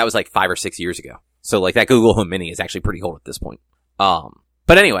 Like, that was like 5 or 6 years ago. So, like, that Google Home Mini is actually pretty old at this point.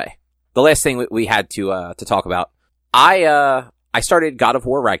 But anyway, the last thing we had to talk about, I started God of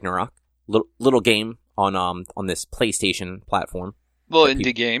War Ragnarok, little game on this PlayStation platform. Little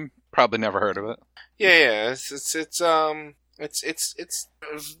indie game. Probably never heard of it. Yeah. It's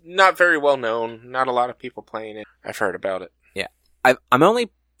not very well known. Not a lot of people playing it. I've heard about it. Yeah, I'm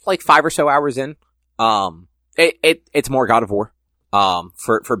only like 5 or so hours in. It's more God of War.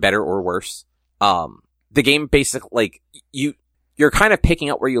 For better or worse. The game basically, like, you're kind of picking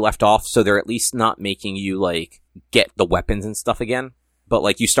up where you left off, so they're at least not making you like get the weapons and stuff again. But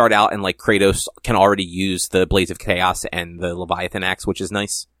like, you start out and like Kratos can already use the Blades of Chaos and the Leviathan axe, which is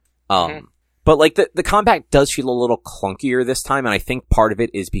nice. But like the combat does feel a little clunkier this time, and I think part of it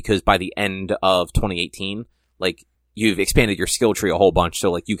is because by the end of 2018, like, you've expanded your skill tree a whole bunch,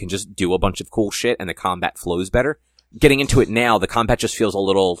 so like you can just do a bunch of cool shit and the combat flows better. Getting into it now, the combat just feels a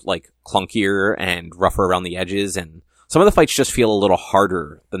little like clunkier and rougher around the edges, and some of the fights just feel a little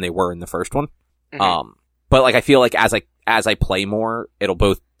harder than they were in the first one. But like, I feel like as I play more, it'll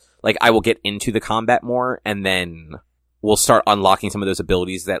both, like, I will get into the combat more, and then we'll start unlocking some of those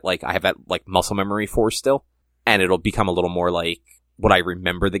abilities that like I have that like muscle memory for still, and it'll become a little more like what I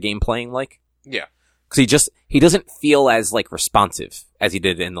remember the game playing like. Yeah. Cause he doesn't feel as like responsive as he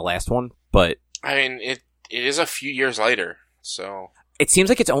did in the last one, but I mean, it is a few years later, so it seems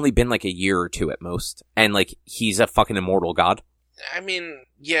like it's only been like a year or two at most, and like, he's a fucking immortal god. I mean,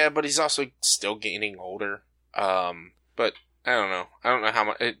 yeah, but he's also still getting older. But I don't know. I don't know how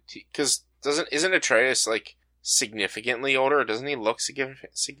much, because isn't Atreus like significantly older, or doesn't he look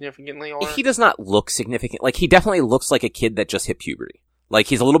significantly older? He does not look significant. Like, he definitely looks like a kid that just hit puberty. Like,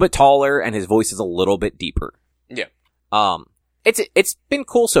 he's a little bit taller and his voice is a little bit deeper. Yeah. It's been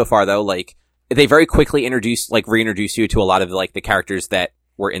cool so far though. Like, they very quickly reintroduce you to a lot of like the characters that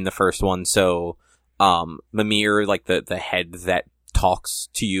were in the first one. So, Mimir, like the head that talks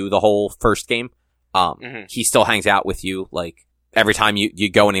to you the whole first game, he still hangs out with you. Like, every time you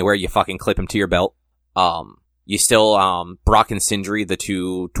go anywhere, you fucking clip him to your belt. You still, Brock and Sindri, the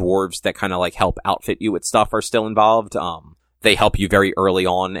two dwarves that kind of like help outfit you with stuff, are still involved. They help you very early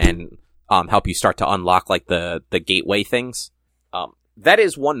on and, help you start to unlock like the gateway things. That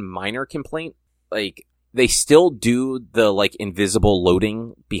is one minor complaint. Like, they still do the like invisible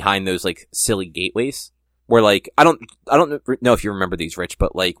loading behind those like silly gateways where like, I don't know if you remember these, Rich,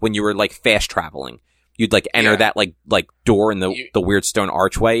 but like when you were like fast traveling, you'd like enter that like door in the weird stone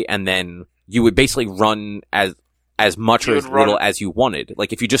archway, and then you would basically run as much or as little as you wanted.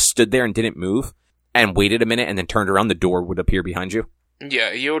 Like, if you just stood there and didn't move and waited a minute and then turned around, the door would appear behind you.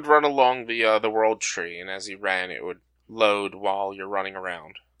 Yeah, you would run along the world tree, and as you ran, it would load while you're running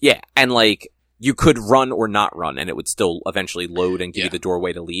around. Yeah, and like, you could run or not run, and it would still eventually load and give you the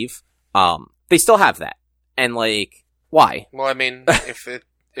doorway to leave. They still have that, and like, why? Well, I mean, if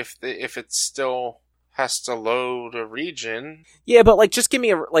it still has to load a region. Yeah, but like, just give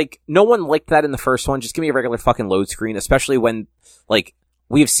me no one liked that in the first one. Just give me a regular fucking load screen, especially when, like,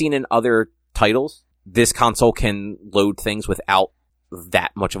 we have seen in other titles, this console can load things without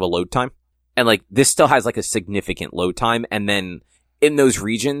that much of a load time. And like, this still has like a significant load time, and then in those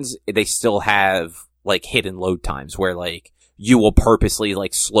regions, they still have like hidden load times where like, you will purposely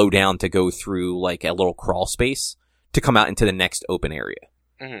like slow down to go through like a little crawl space to come out into the next open area.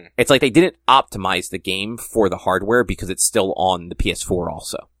 Mm-hmm. It's like they didn't optimize the game for the hardware because it's still on the PS4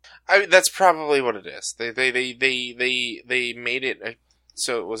 also. That's probably what it is. They made it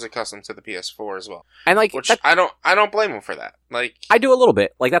so it was accustomed to the PS4 as well. And like, which I don't blame them for that. Like, I do a little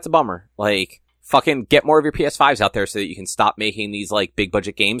bit. Like, that's a bummer. Like, fucking get more of your PS5s out there so that you can stop making these like big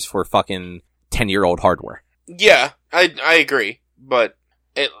budget games for fucking 10-year-old hardware. Yeah, I agree, but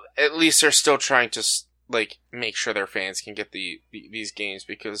at least they're still trying to like, make sure their fans can get these games,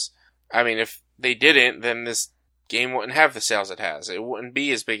 because, I mean, if they didn't, then this game wouldn't have the sales it has. It wouldn't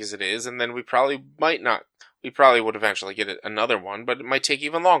be as big as it is, and then we probably would eventually get another one, but it might take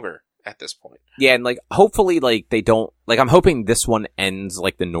even longer at this point. Yeah, and, like, hopefully, like, they don't, like, I'm hoping this one ends,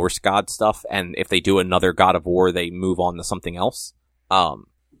 like, the Norse god stuff, and if they do another God of War, they move on to something else.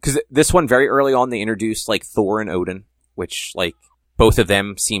 Because this one, very early on, they introduced, like, Thor and Odin, which, like, both of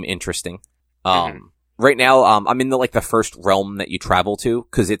them seem interesting. Right now, I'm in the first realm that you travel to,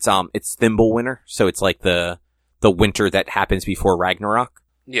 because it's Thimbleweather, so it's, like, the winter that happens before Ragnarok.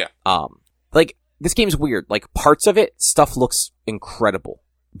 Yeah. Like, this game's weird. Like, parts of it, stuff looks incredible.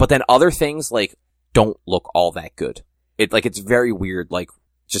 But then other things, like, don't look all that good. It's very weird, like,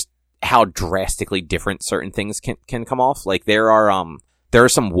 just how drastically different certain things can come off. Like, there are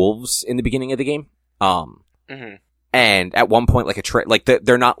some wolves in the beginning of the game. And at one point, like,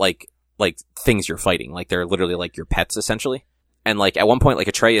 they're not, like things you're fighting. Like, they're literally, like, your pets, essentially. And, like, at one point, like,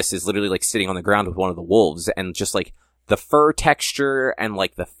 Atreus is literally, like, sitting on the ground with one of the wolves, and just, like, the fur texture and,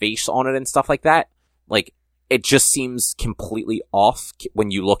 like, the face on it and stuff like that, like, it just seems completely off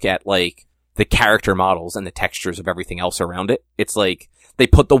when you look at, like, the character models and the textures of everything else around it. It's like they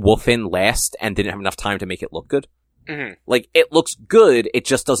put the wolf in last and didn't have enough time to make it look good. Like, it looks good, it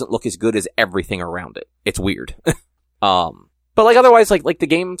just doesn't look as good as everything around it. It's weird. But, like, otherwise, like the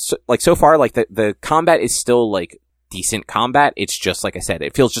game, like, so far, like, the combat is still, like, decent combat. It's just, like I said,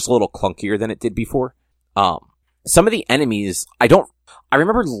 it feels just a little clunkier than it did before. Some of the enemies, I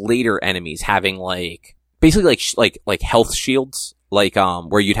remember later enemies having, like, basically, like health shields, like,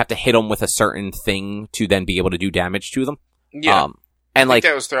 where you'd have to hit them with a certain thing to then be able to do damage to them. Yeah. And, like,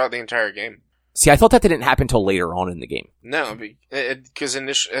 that was throughout the entire game. See, I thought that didn't happen till later on in the game. No, because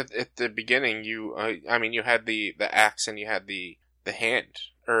at the beginning, you had the axe and you had the hand,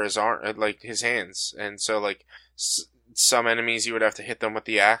 or his arm, like, his hands. And so, like, some enemies you would have to hit them with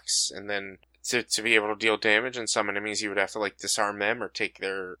the axe, and then to be able to deal damage, and some enemies you would have to, like, disarm them or take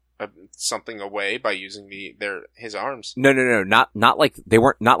their something away by using his arms. No, not like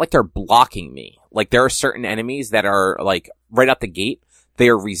they're blocking me. Like, there are certain enemies that are, like, right out the gate, they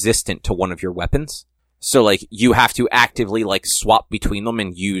are resistant to one of your weapons. So, like, you have to actively, like, swap between them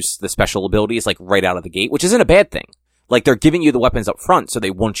and use the special abilities, like, right out of the gate, which isn't a bad thing. Like, they're giving you the weapons up front, so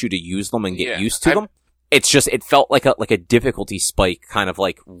they want you to use them and get used to them. It's just, it felt like a difficulty spike, kind of,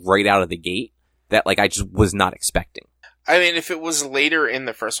 like, right out of the gate, that, like, I just was not expecting. I mean, if it was later in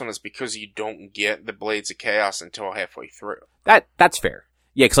the first one, it's because you don't get the Blades of Chaos until halfway through. That's fair.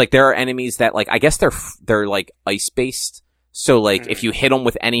 Yeah, because, like, there are enemies that, like, I guess they're like, ice-based. So, like, if you hit them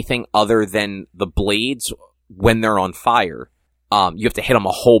with anything other than the blades when they're on fire, you have to hit them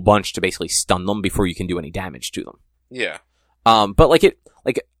a whole bunch to basically stun them before you can do any damage to them. Yeah. But, like,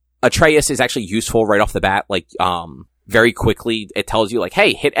 Atreus is actually useful right off the bat. Like, very quickly, it tells you, like,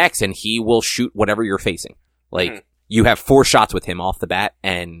 hey, hit X and he will shoot whatever you're facing. Like, you have 4 shots with him off the bat,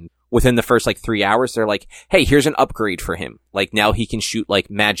 and within the first, like, 3 hours, they're like, hey, here's an upgrade for him. Like, now he can shoot, like,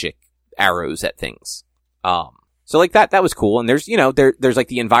 magic arrows at things. So, like, that was cool. And there's, you know, there's, like,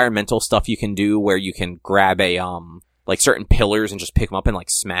 the environmental stuff you can do where you can grab like, certain pillars and just pick them up and, like,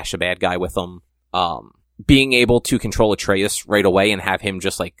 smash a bad guy with them. Being able to control Atreus right away and have him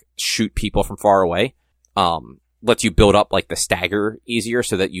just, like, shoot people from far away, lets you build up, like, the stagger easier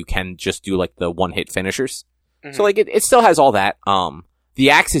so that you can just do, like, the one-hit finishers. So, like, it still has all that.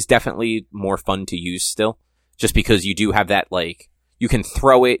 The axe is definitely more fun to use still, just because you do have that, like, you can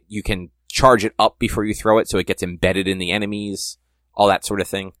throw it, you can charge it up before you throw it so it gets embedded in the enemies, all that sort of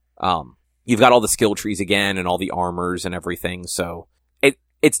thing. You've got all the skill trees again and all the armors and everything, so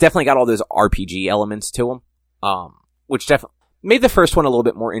it's definitely got all those RPG elements to them, which definitely made the first one a little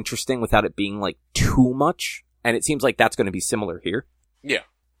bit more interesting without it being, like, too much, and it seems like that's going to be similar here. Yeah.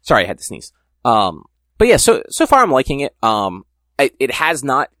 Sorry, I had to sneeze. But yeah, so far I'm liking it. It has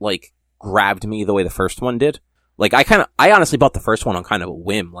not, like, grabbed me the way the first one did. Like, I honestly bought the first one on kind of a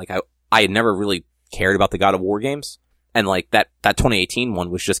whim. Like, I had never really cared about the God of War games. And, like, that 2018 one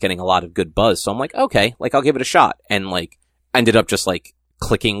was just getting a lot of good buzz. So I'm like, okay, like, I'll give it a shot. And, like, ended up just, like,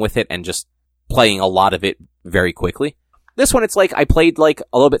 clicking with it and just playing a lot of it very quickly. This one, it's like, I played, like,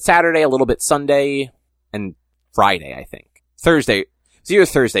 a little bit Saturday, a little bit Sunday, and Friday, I think. Thursday. It's either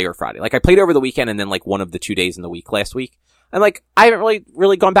Thursday or Friday. Like, I played over the weekend and then, like, one of the 2 days in the week last week. And, like, I haven't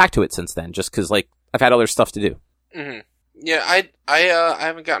really gone back to it since then, just because, like, I've had other stuff to do. Mm-hmm. Yeah, I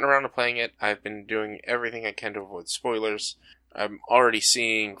haven't gotten around to playing it. I've been doing everything I can to avoid spoilers. I'm already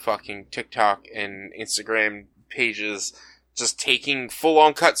seeing fucking TikTok and Instagram pages just taking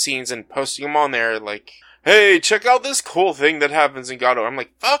full-on cutscenes and posting them on there, like, hey, check out this cool thing that happens in God of War. I'm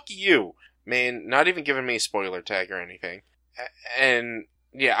like, fuck you. man, not even giving me a spoiler tag or anything. And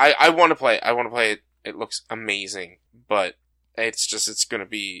yeah, I want to play it. I want to play it. It looks amazing, but it's going to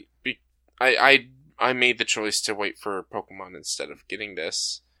be I made the choice to wait for Pokemon instead of getting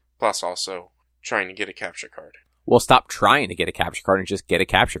this. Plus also trying to get a capture card. Well, stop trying to get a capture card and just get a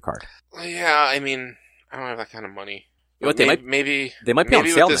capture card. Yeah, I mean, I don't have that kind of money. You know what, they might be on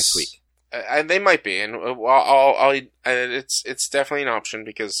sale next week. They might be, and it's definitely an option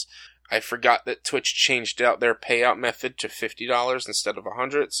because I forgot that Twitch changed out their payout method to $50 instead of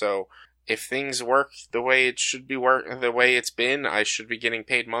 $100. So if things work the way it should be the way it's been, I should be getting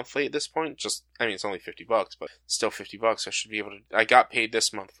paid monthly at this point. It's only $50, but still $50. I should be able to. I got paid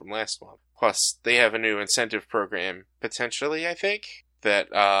this month from last month. Plus, they have a new incentive program potentially. I think that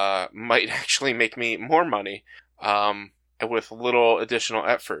might actually make me more money. With little additional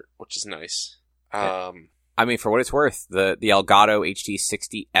effort, which is nice. I mean, for what it's worth, the Elgato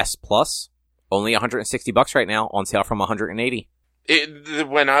HD60S Plus, only $160 right now, on sale from $180.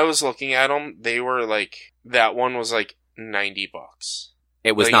 When I was looking at them, they were like, that one was like $90.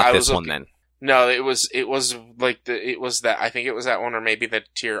 It was not this one then. No, it was like I think it was that one or maybe the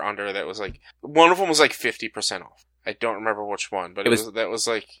tier under that was like, one of them was like 50% off. I don't remember which one, but that was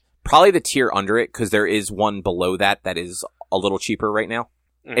like, probably the tier under it, because there is one below that is a little cheaper right now.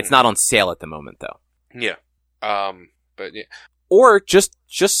 Mm-hmm. It's not on sale at the moment, though. Yeah. But yeah. Or just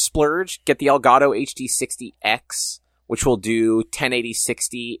splurge, get the Elgato HD60X, which will do 1080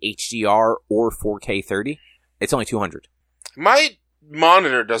 60 HDR or 4K 30. It's only $200. My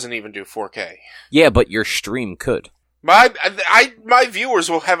monitor doesn't even do 4K. Yeah, but your stream could. My viewers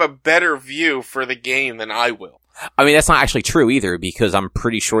will have a better view for the game than I will. I mean, that's not actually true either, because I'm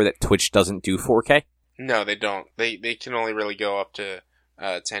pretty sure that Twitch doesn't do 4K. No, they don't. They can only really go up to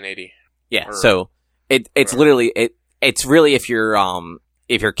 1080. Yeah, so it's literally it's really if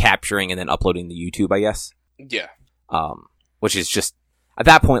you're capturing and then uploading to YouTube, I guess. Yeah. Which is just at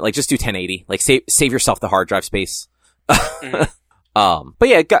that point, like, just do 1080. Like, save yourself the hard drive space. Mm-hmm. But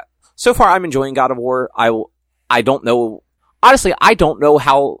yeah, so far I'm enjoying God of War. I don't know. Honestly, I don't know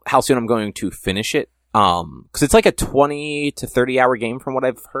how soon I'm going to finish it. Cause it's like a 20 to 30 hour game from what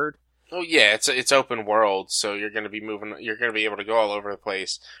I've heard. Oh yeah, it's open world, so you're gonna be able to go all over the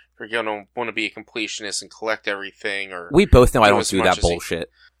place. You're gonna want to be a completionist and collect everything, or we both know I don't do that bullshit.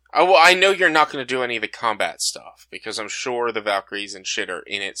 Oh, well, I know you're not gonna do any of the combat stuff, because I'm sure the Valkyries and shit are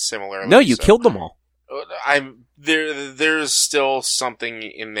in it similarly. No, you killed them all. There's still something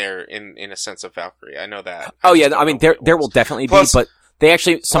in there in a sense of Valkyrie. I know that. Oh yeah, I mean there will definitely be, but they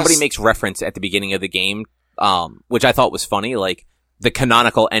actually, somebody makes reference at the beginning of the game, which I thought was funny. Like, the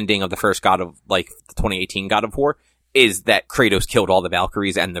canonical ending of the first God of, like, the 2018 God of War is that Kratos killed all the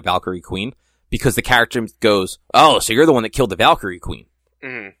Valkyries and the Valkyrie Queen, because the character goes, "Oh, so you're the one that killed the Valkyrie Queen."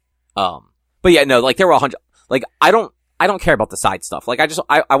 Mm-hmm. But yeah, no, like, there were 100, like, I don't care about the side stuff. Like,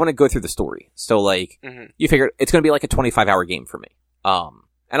 I want to go through the story. So, like, mm-hmm. You figure it's going to be like a 25-hour game for me.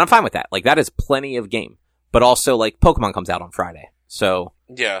 And I'm fine with that. Like, that is plenty of game. But also, like, Pokemon comes out on Friday. So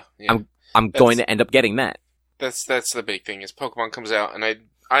yeah. I'm going to end up getting that. That's the big thing, is Pokemon comes out, and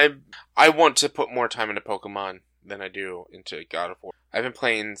I want to put more time into Pokemon than I do into God of War. I've been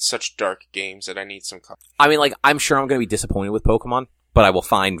playing such dark games that I need some cover. I mean, like, I'm sure I'm going to be disappointed with Pokemon, but I will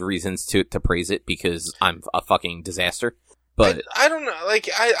find reasons to praise it because I'm a fucking disaster. But I don't know, like,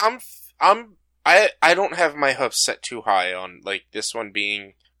 I don't have my hopes set too high on, like, this one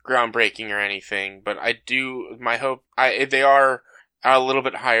being groundbreaking or anything, but I do, my hope, they are a little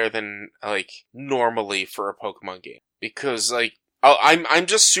bit higher than, like, normally for a Pokemon game. Because, like, I'm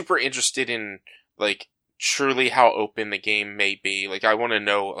just super interested in, like, truly how open the game may be. Like, I want to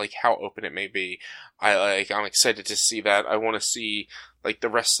know, like, how open it may be. I'm excited to see that. I want to see, like, the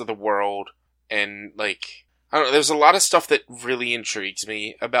rest of the world, and, like, I don't know, there's a lot of stuff that really intrigues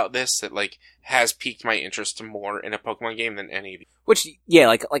me about this that, like, has piqued my interest more in a Pokemon game than any of these. Which, yeah,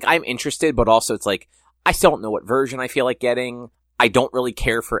 like, I'm interested, but also it's like, I still don't know what version I feel like getting. I don't really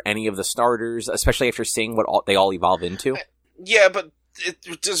care for any of the starters, especially after seeing what they all evolve into. Yeah, but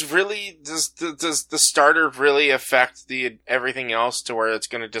does the starter really affect everything else to where it's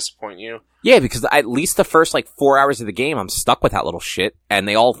going to disappoint you? Yeah, because at least the first, like, 4 hours of the game, I'm stuck with that little shit, and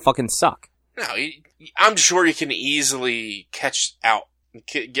they all fucking suck. No, I'm sure you can easily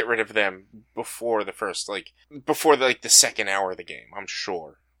get rid of them before the second hour of the game. I'm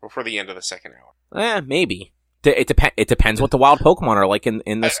sure. Before the end of the second hour. Maybe. It depends what the wild Pokemon are like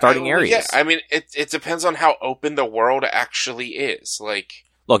in the starting areas. Yeah, I mean, it depends on how open the world actually is. Like,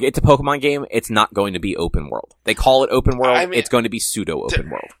 look, it's a Pokemon game. It's not going to be open world. They call it open world. I mean, it's going to be pseudo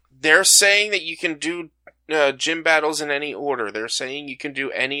open world. They're saying that you can do gym battles in any order. They're saying you can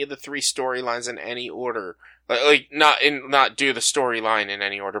do any of the 3 storylines in any order. Like not do the storyline in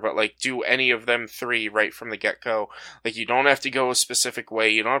any order, but like do any of them 3 right from the get-go. Like you don't have to go a specific way.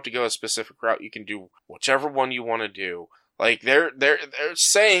 You don't have to go a specific route. You can do whichever one you want to do. Like they're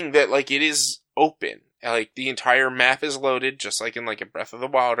saying that like it is open. Like the entire map is loaded, just like in like a Breath of the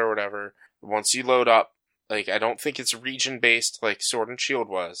Wild or whatever. Once you load up, like I don't think it's region based like Sword and Shield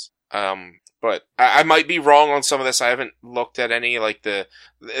was. But I might be wrong on some of this. I haven't looked at any, like the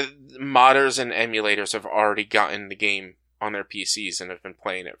modders and emulators have already gotten the game on their PCs and have been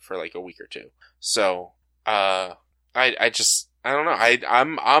playing it for like a week or 2. So, I don't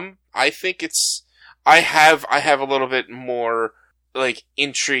know. I think it's, I have a little bit more like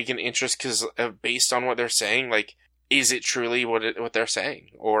intrigue and interest because based on what they're saying, like, is it truly what they're saying?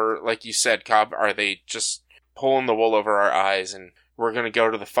 Or like you said, Cobb, are they just pulling the wool over our eyes and we're going to go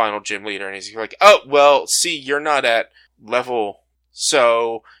to the final gym leader and he's like, oh, well, see, you're not at level,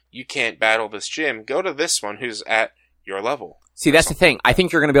 so you can't battle this gym. Go to this one who's at your level. See, that's the thing. I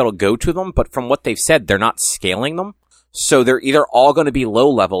think you're going to be able to go to them, but from what they've said, they're not scaling them. So they're either all going to be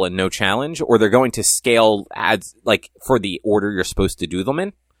low level and no challenge, or they're going to scale as, like, for the order you're supposed to do them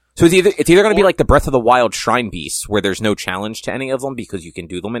in. So it's either going to be like the Breath of the Wild Shrine Beasts, where there's no challenge to any of them because you can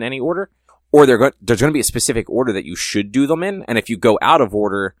do them in any order. Or there's going to be a specific order that you should do them in, and if you go out of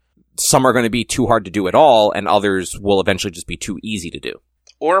order, some are going to be too hard to do at all, and others will eventually just be too easy to do.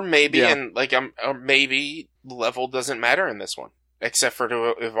 Or maybe, or maybe level doesn't matter in this one, except for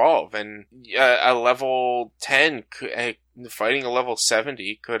to evolve, and a level 10, fighting a level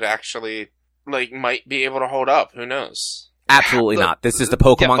 70 could actually, like, might be able to hold up, who knows? Absolutely not. This is the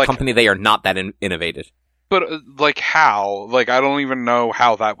Pokemon company, they are not that innovative. But, like, how? Like, I don't even know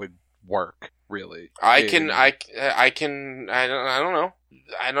how that would work, really. I don't know.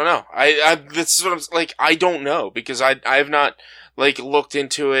 I don't know. This is what I'm like. I don't know because I have not like looked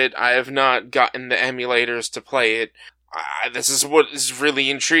into it. I have not gotten the emulators to play it. This is what is really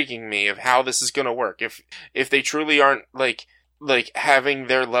intriguing me of how this is going to work. If they truly aren't like having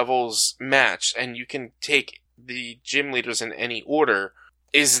their levels matched, and you can take the gym leaders in any order,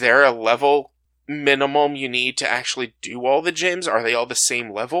 is there a level minimum you need to actually do all the gyms? Are they all the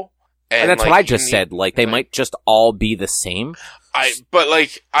same level? And that's what I just said. Like, they might just all be the same. I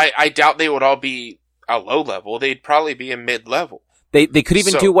doubt they would all be a low level. They'd probably be a mid level. They could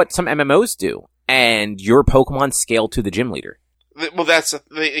even do what some MMOs do, and your Pokemon scale to the gym leader. Well, that's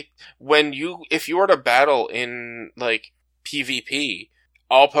if you were to battle in like PvP,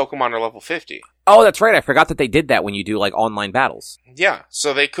 all Pokemon are level 50. Oh, that's right. I forgot that they did that when you do like online battles. Yeah,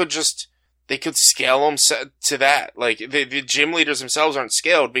 so they could scale them to that. Like, the gym leaders themselves aren't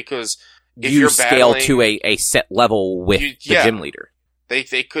scaled because if you're scale battling, to a set level with the gym leader. They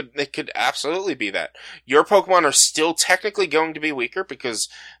could absolutely be that. Your Pokemon are still technically going to be weaker because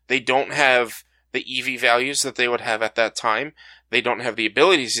they don't have the EV values that they would have at that time. They don't have the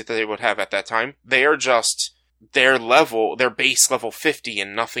abilities that they would have at that time. They are just their base level 50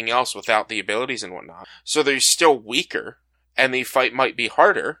 and nothing else without the abilities and whatnot. So they're still weaker and the fight might be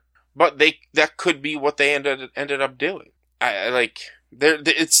harder. But that could be what they ended up doing.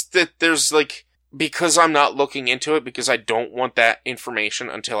 There's like, because I'm not looking into it because I don't want that information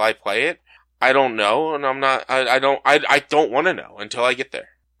until I play it. I don't know, and I don't want to know until I get there.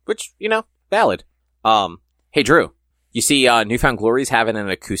 Which, valid. Hey Drew, you see, Newfound Glory's having an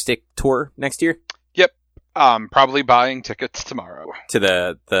acoustic tour next year? Yep. Probably buying tickets tomorrow. To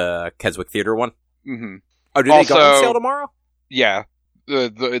the Keswick Theater one? Mm-hmm. Oh, do they go on sale tomorrow? Yeah.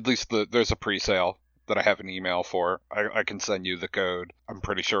 At least there's a pre-sale that I have an email for. I can send you the code. I'm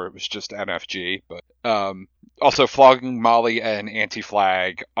pretty sure it was just NFG, but also Flogging Molly and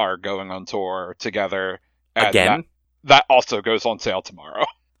Anti-Flag are going on tour together. Again? That also goes on sale tomorrow.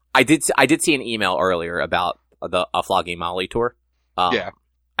 I did see an email earlier about a Flogging Molly tour. Yeah.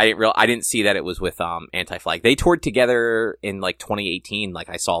 I didn't see that it was with Anti-Flag. They toured together in like 2018. Like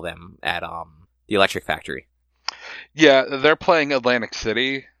I saw them at the Electric Factory. Yeah, they're playing Atlantic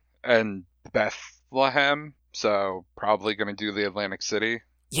City and Bethlehem, so probably going to do the Atlantic City.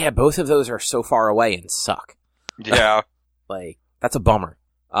 Yeah, both of those are so far away and suck. Yeah. Like, that's a bummer.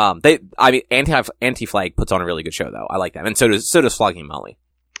 Anti-Flag puts on a really good show, though. I like that. And so does Flogging Molly.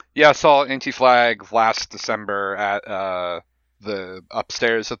 Yeah, I saw Anti-Flag last December at the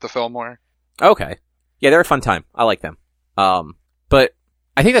upstairs at the Fillmore. Okay. Yeah, they're a fun time. I like them. But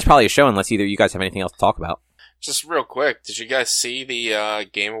I think that's probably a show unless either of you guys have anything else to talk about. Just real quick, did you guys see the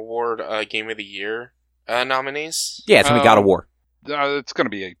Game Award Game of the Year nominees? Yeah, it's going to be God of War. It's going to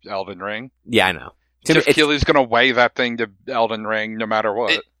be Elden Ring. Yeah, I know. Jeff Keighley's going to weigh that thing to Elden Ring no matter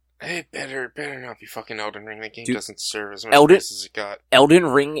what. It better not be fucking Elden Ring. That game Dude, doesn't serve as much praise as it got. Elden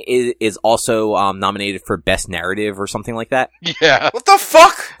Ring is also nominated for Best Narrative or something like that. Yeah. What the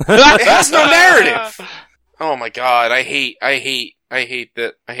fuck? It has no narrative. Oh my god, I hate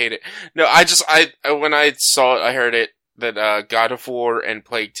that. I hate it. No, when I saw it, I heard it, that God of War and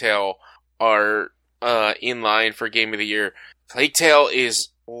Plague Tale are in line for Game of the Year. Plague Tale is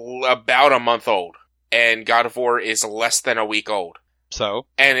about a month old, and God of War is less than a week old. So?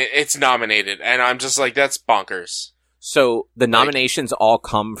 And it's nominated, and I'm just like, that's bonkers. So the nominations all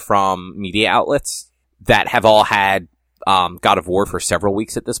come from media outlets that have all had God of War for several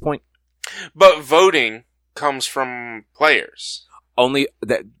weeks at this point. But voting comes from players. Only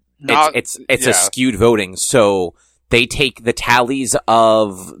that it's a skewed voting, so they take the tallies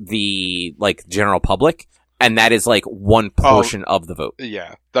of the like general public, and that is like one portion of the vote.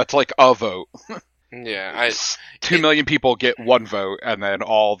 Yeah, that's like a vote. Yeah, 2 million people get one vote, and then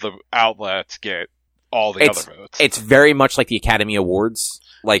all the outlets get all the other votes. It's very much like the Academy Awards,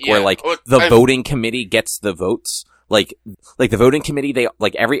 like where like the voting committee gets the votes. Like the voting committee, they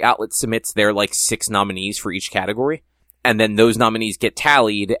like every outlet submits their like 6 nominees for each category, and then those nominees get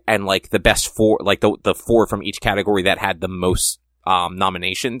tallied, and like the best 4, like the 4 from each category that had the most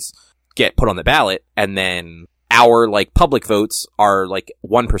nominations get put on the ballot, and then our like public votes are like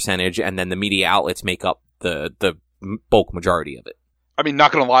one percentage, and then the media outlets make up the bulk majority of it. I mean,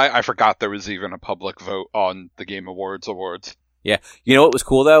 not gonna lie, I forgot there was even a public vote on the Game Awards. Yeah, you know what was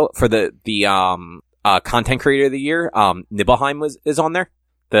cool though, for the content creator of the year, Nibelheim is on there.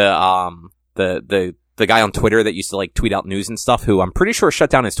 The guy on Twitter that used to like tweet out news and stuff, who I'm pretty sure shut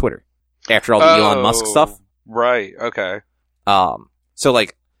down his Twitter after all the Elon Musk stuff. Right. Okay. So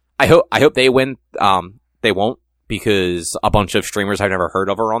like, I hope they win. They won't, because a bunch of streamers I've never heard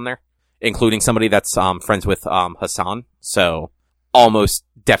of are on there, including somebody that's friends with Hassan. So almost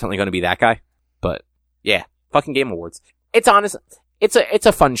definitely going to be that guy. But yeah, fucking Game Awards. It's honest. It's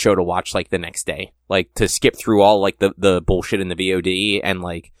a fun show to watch like the next day, like to skip through all like the bullshit in the VOD and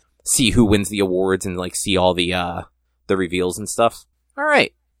like see who wins the awards and like see all the reveals and stuff. All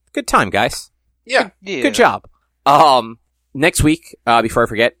right, good time, guys. Yeah, good job. Next week, before I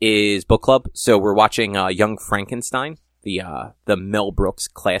forget, is book club. So we're watching Young Frankenstein, the Mel Brooks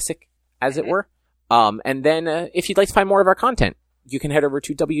classic, as it were. And then if you'd like to find more of our content, you can head over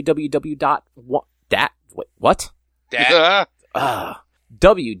to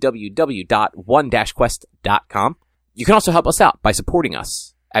www.one-quest.com. You can also help us out by supporting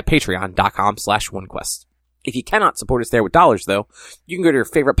us at patreon.com/onequest. If you cannot support us there with dollars, though, you can go to your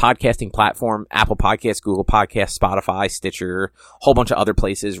favorite podcasting platform, Apple Podcasts, Google Podcasts, Spotify, Stitcher, a whole bunch of other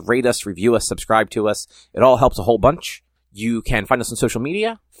places. Rate us, review us, subscribe to us. It all helps a whole bunch. You can find us on social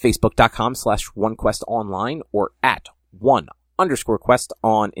media, facebook.com/onequestonline or at @1_quest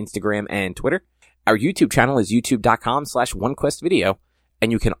on Instagram and Twitter. Our YouTube channel is youtube.com/onequestvideo.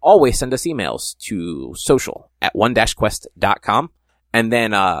 And you can always send us emails to social@one-quest.com. And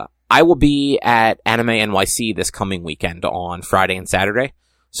then, I will be at Anime NYC this coming weekend on Friday and Saturday.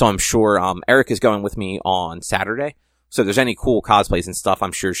 So I'm sure, Eric is going with me on Saturday. So if there's any cool cosplays and stuff,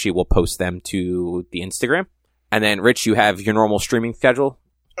 I'm sure she will post them to the Instagram. And then, Rich, you have your normal streaming schedule?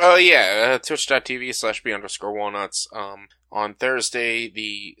 Oh, yeah. Twitch.tv/b_walnuts. On Thursday,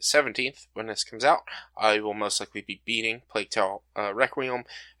 the 17th, when this comes out, I will most likely be beating Plague Tale Requiem.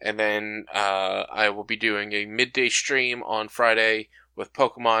 And then, I will be doing a midday stream on Friday with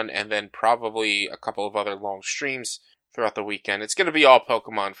Pokemon, and then probably a couple of other long streams throughout the weekend. It's going to be all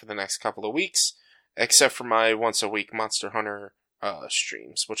Pokemon for the next couple of weeks, except for my once-a-week Monster Hunter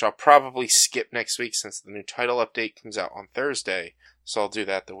streams, which I'll probably skip next week since the new title update comes out on Thursday. So I'll do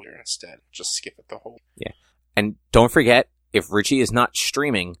that the week instead. Just skip it the whole. Yeah. And don't forget, if Richie is not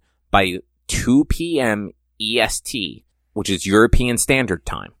streaming by 2 p.m. EST, which is European Standard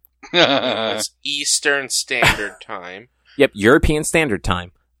Time. That's Eastern Standard Time. Yep, European Standard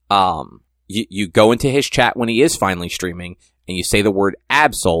Time. You go into his chat when he is finally streaming, and you say the word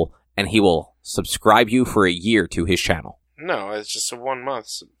Absol, and he will subscribe you for a year to his channel. No, it's just a 1 month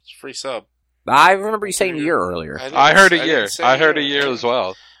free sub. I remember you saying a year earlier. I heard a year. I heard a year as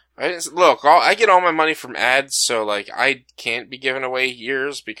well. Look, I get all my money from ads, so like I can't be giving away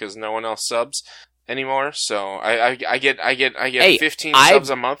years because no one else subs anymore. So I get 15 subs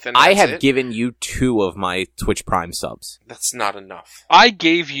a month, and I have given you 2 of my Twitch Prime subs. That's not enough. I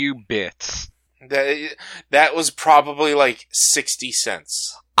gave you bits. That was probably like 60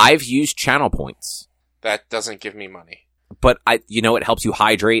 cents. I've used channel points. That doesn't give me money. But it helps you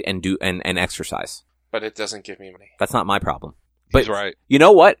hydrate and do and exercise. But it doesn't give me money. That's not my problem. But he's right. You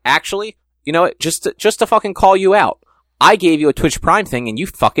know what? Actually, you know what? Just to fucking call you out. I gave you a Twitch Prime thing and you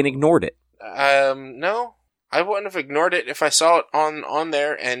fucking ignored it. No. I wouldn't have ignored it if I saw it on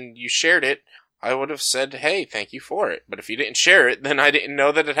there and you shared it. I would have said, hey, thank you for it. But if you didn't share it, then I didn't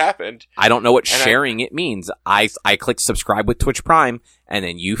know that it happened. I don't know what sharing it means. I clicked subscribe with Twitch Prime, and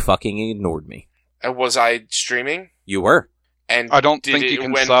then you fucking ignored me. Was I streaming? You were. And I don't think you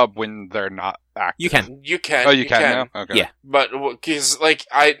can sub when they're not active. You can. You can. Oh, you can now? Okay. Yeah. But, because, like,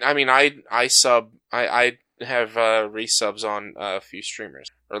 I have resubs on a few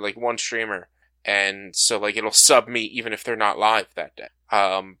streamers. Or, like, one streamer. And so, like, it'll sub me even if they're not live that day.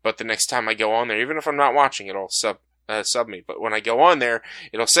 But the next time I go on there, even if I'm not watching, it'll sub me. But when I go on there,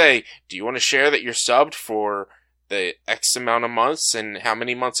 it'll say, do you want to share that you're subbed for the X amount of months and how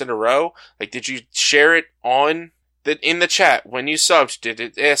many months in a row? Like, did you share it in the chat when you subbed? Did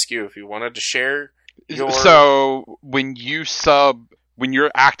it ask you if you wanted to share your... So, when you sub, when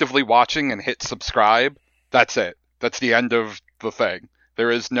you're actively watching and hit subscribe, that's it. That's the end of the thing. There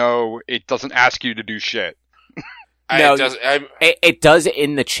is no, it doesn't ask you to do shit. No, it does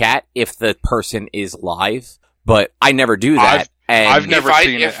in the chat if the person is live, but I never do that. I've never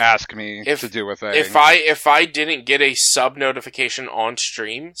seen it ask me to do a thing. If I didn't get a sub notification on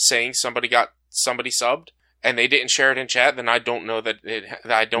stream saying somebody subbed and they didn't share it in chat, then I don't know that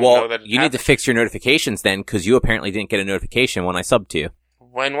it. You need to fix your notifications then, because you apparently didn't get a notification when I subbed to you.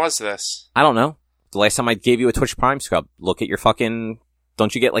 When was this? I don't know. The last time I gave you a Twitch Prime sub. Look at your fucking.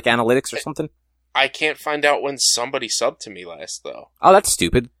 Don't you get like analytics or something? I can't find out when somebody subbed to me last, though. Oh, that's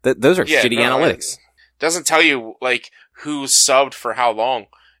stupid. Those are shitty analytics. It doesn't tell you, like, who subbed for how long.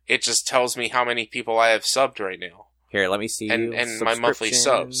 It just tells me how many people I have subbed right now. Here, let me see. And my monthly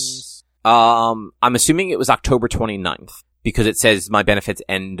subs. I'm assuming it was October 29th, because it says my benefits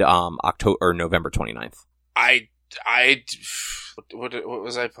end November 29th. What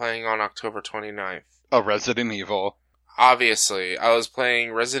was I playing on October 29th? Oh, Resident Evil. Obviously, I was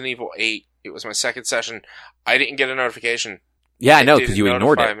playing Resident Evil 8. It was my second session. I didn't get a notification. Yeah, I know, because you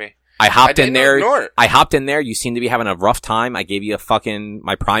ignored it. Me. I hopped in there. You seemed to be having a rough time. I gave you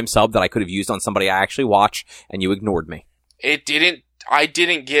my Prime sub that I could have used on somebody I actually watch, and you ignored me. I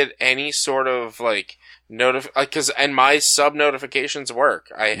didn't get any sort of, like, and my sub notifications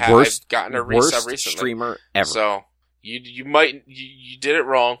work. I've gotten a resub recently. Streamer ever. So, you did it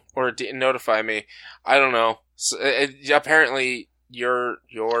wrong, or it didn't notify me. I don't know. So, apparently,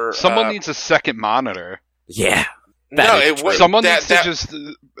 someone needs a second monitor. Yeah. Someone needs to just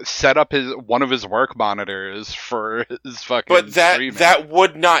set up one of his work monitors for his fucking streaming. That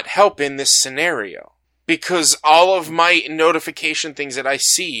would not help in this scenario. Because all of my notification things that I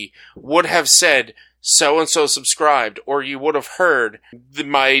see would have said, so-and-so subscribed, or you would have heard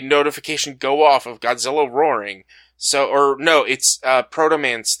my notification go off of Godzilla roaring. It's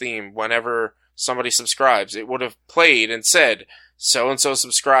Protoman's theme whenever somebody subscribes. It would have played and said, so-and-so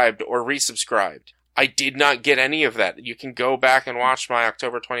subscribed or resubscribed. I did not get any of that. You can go back and watch my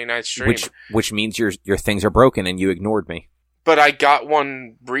October 29th stream. Which means your things are broken and you ignored me. But I got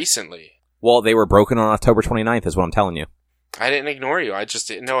one recently. Well, they were broken on October 29th is what I'm telling you. I didn't ignore you. I just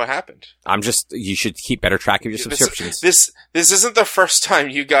didn't know what happened. You should keep better track of your subscriptions. This isn't the first time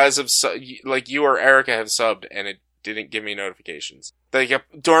you guys have, like you or Erica have subbed and it didn't give me notifications.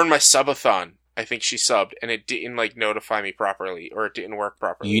 During my subathon, I think she subbed and it didn't like notify me properly or it didn't work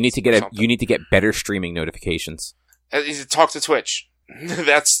properly. You need to get better streaming notifications. Talk to Twitch.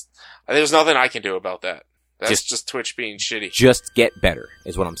 There's nothing I can do about that. That's just Twitch being shitty. Just get better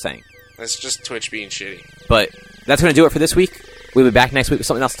is what I'm saying. That's just Twitch being shitty. But that's going to do it for this week. We'll be back next week with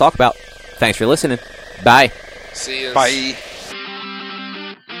something else to talk about. Thanks for listening. Bye. See you. Bye.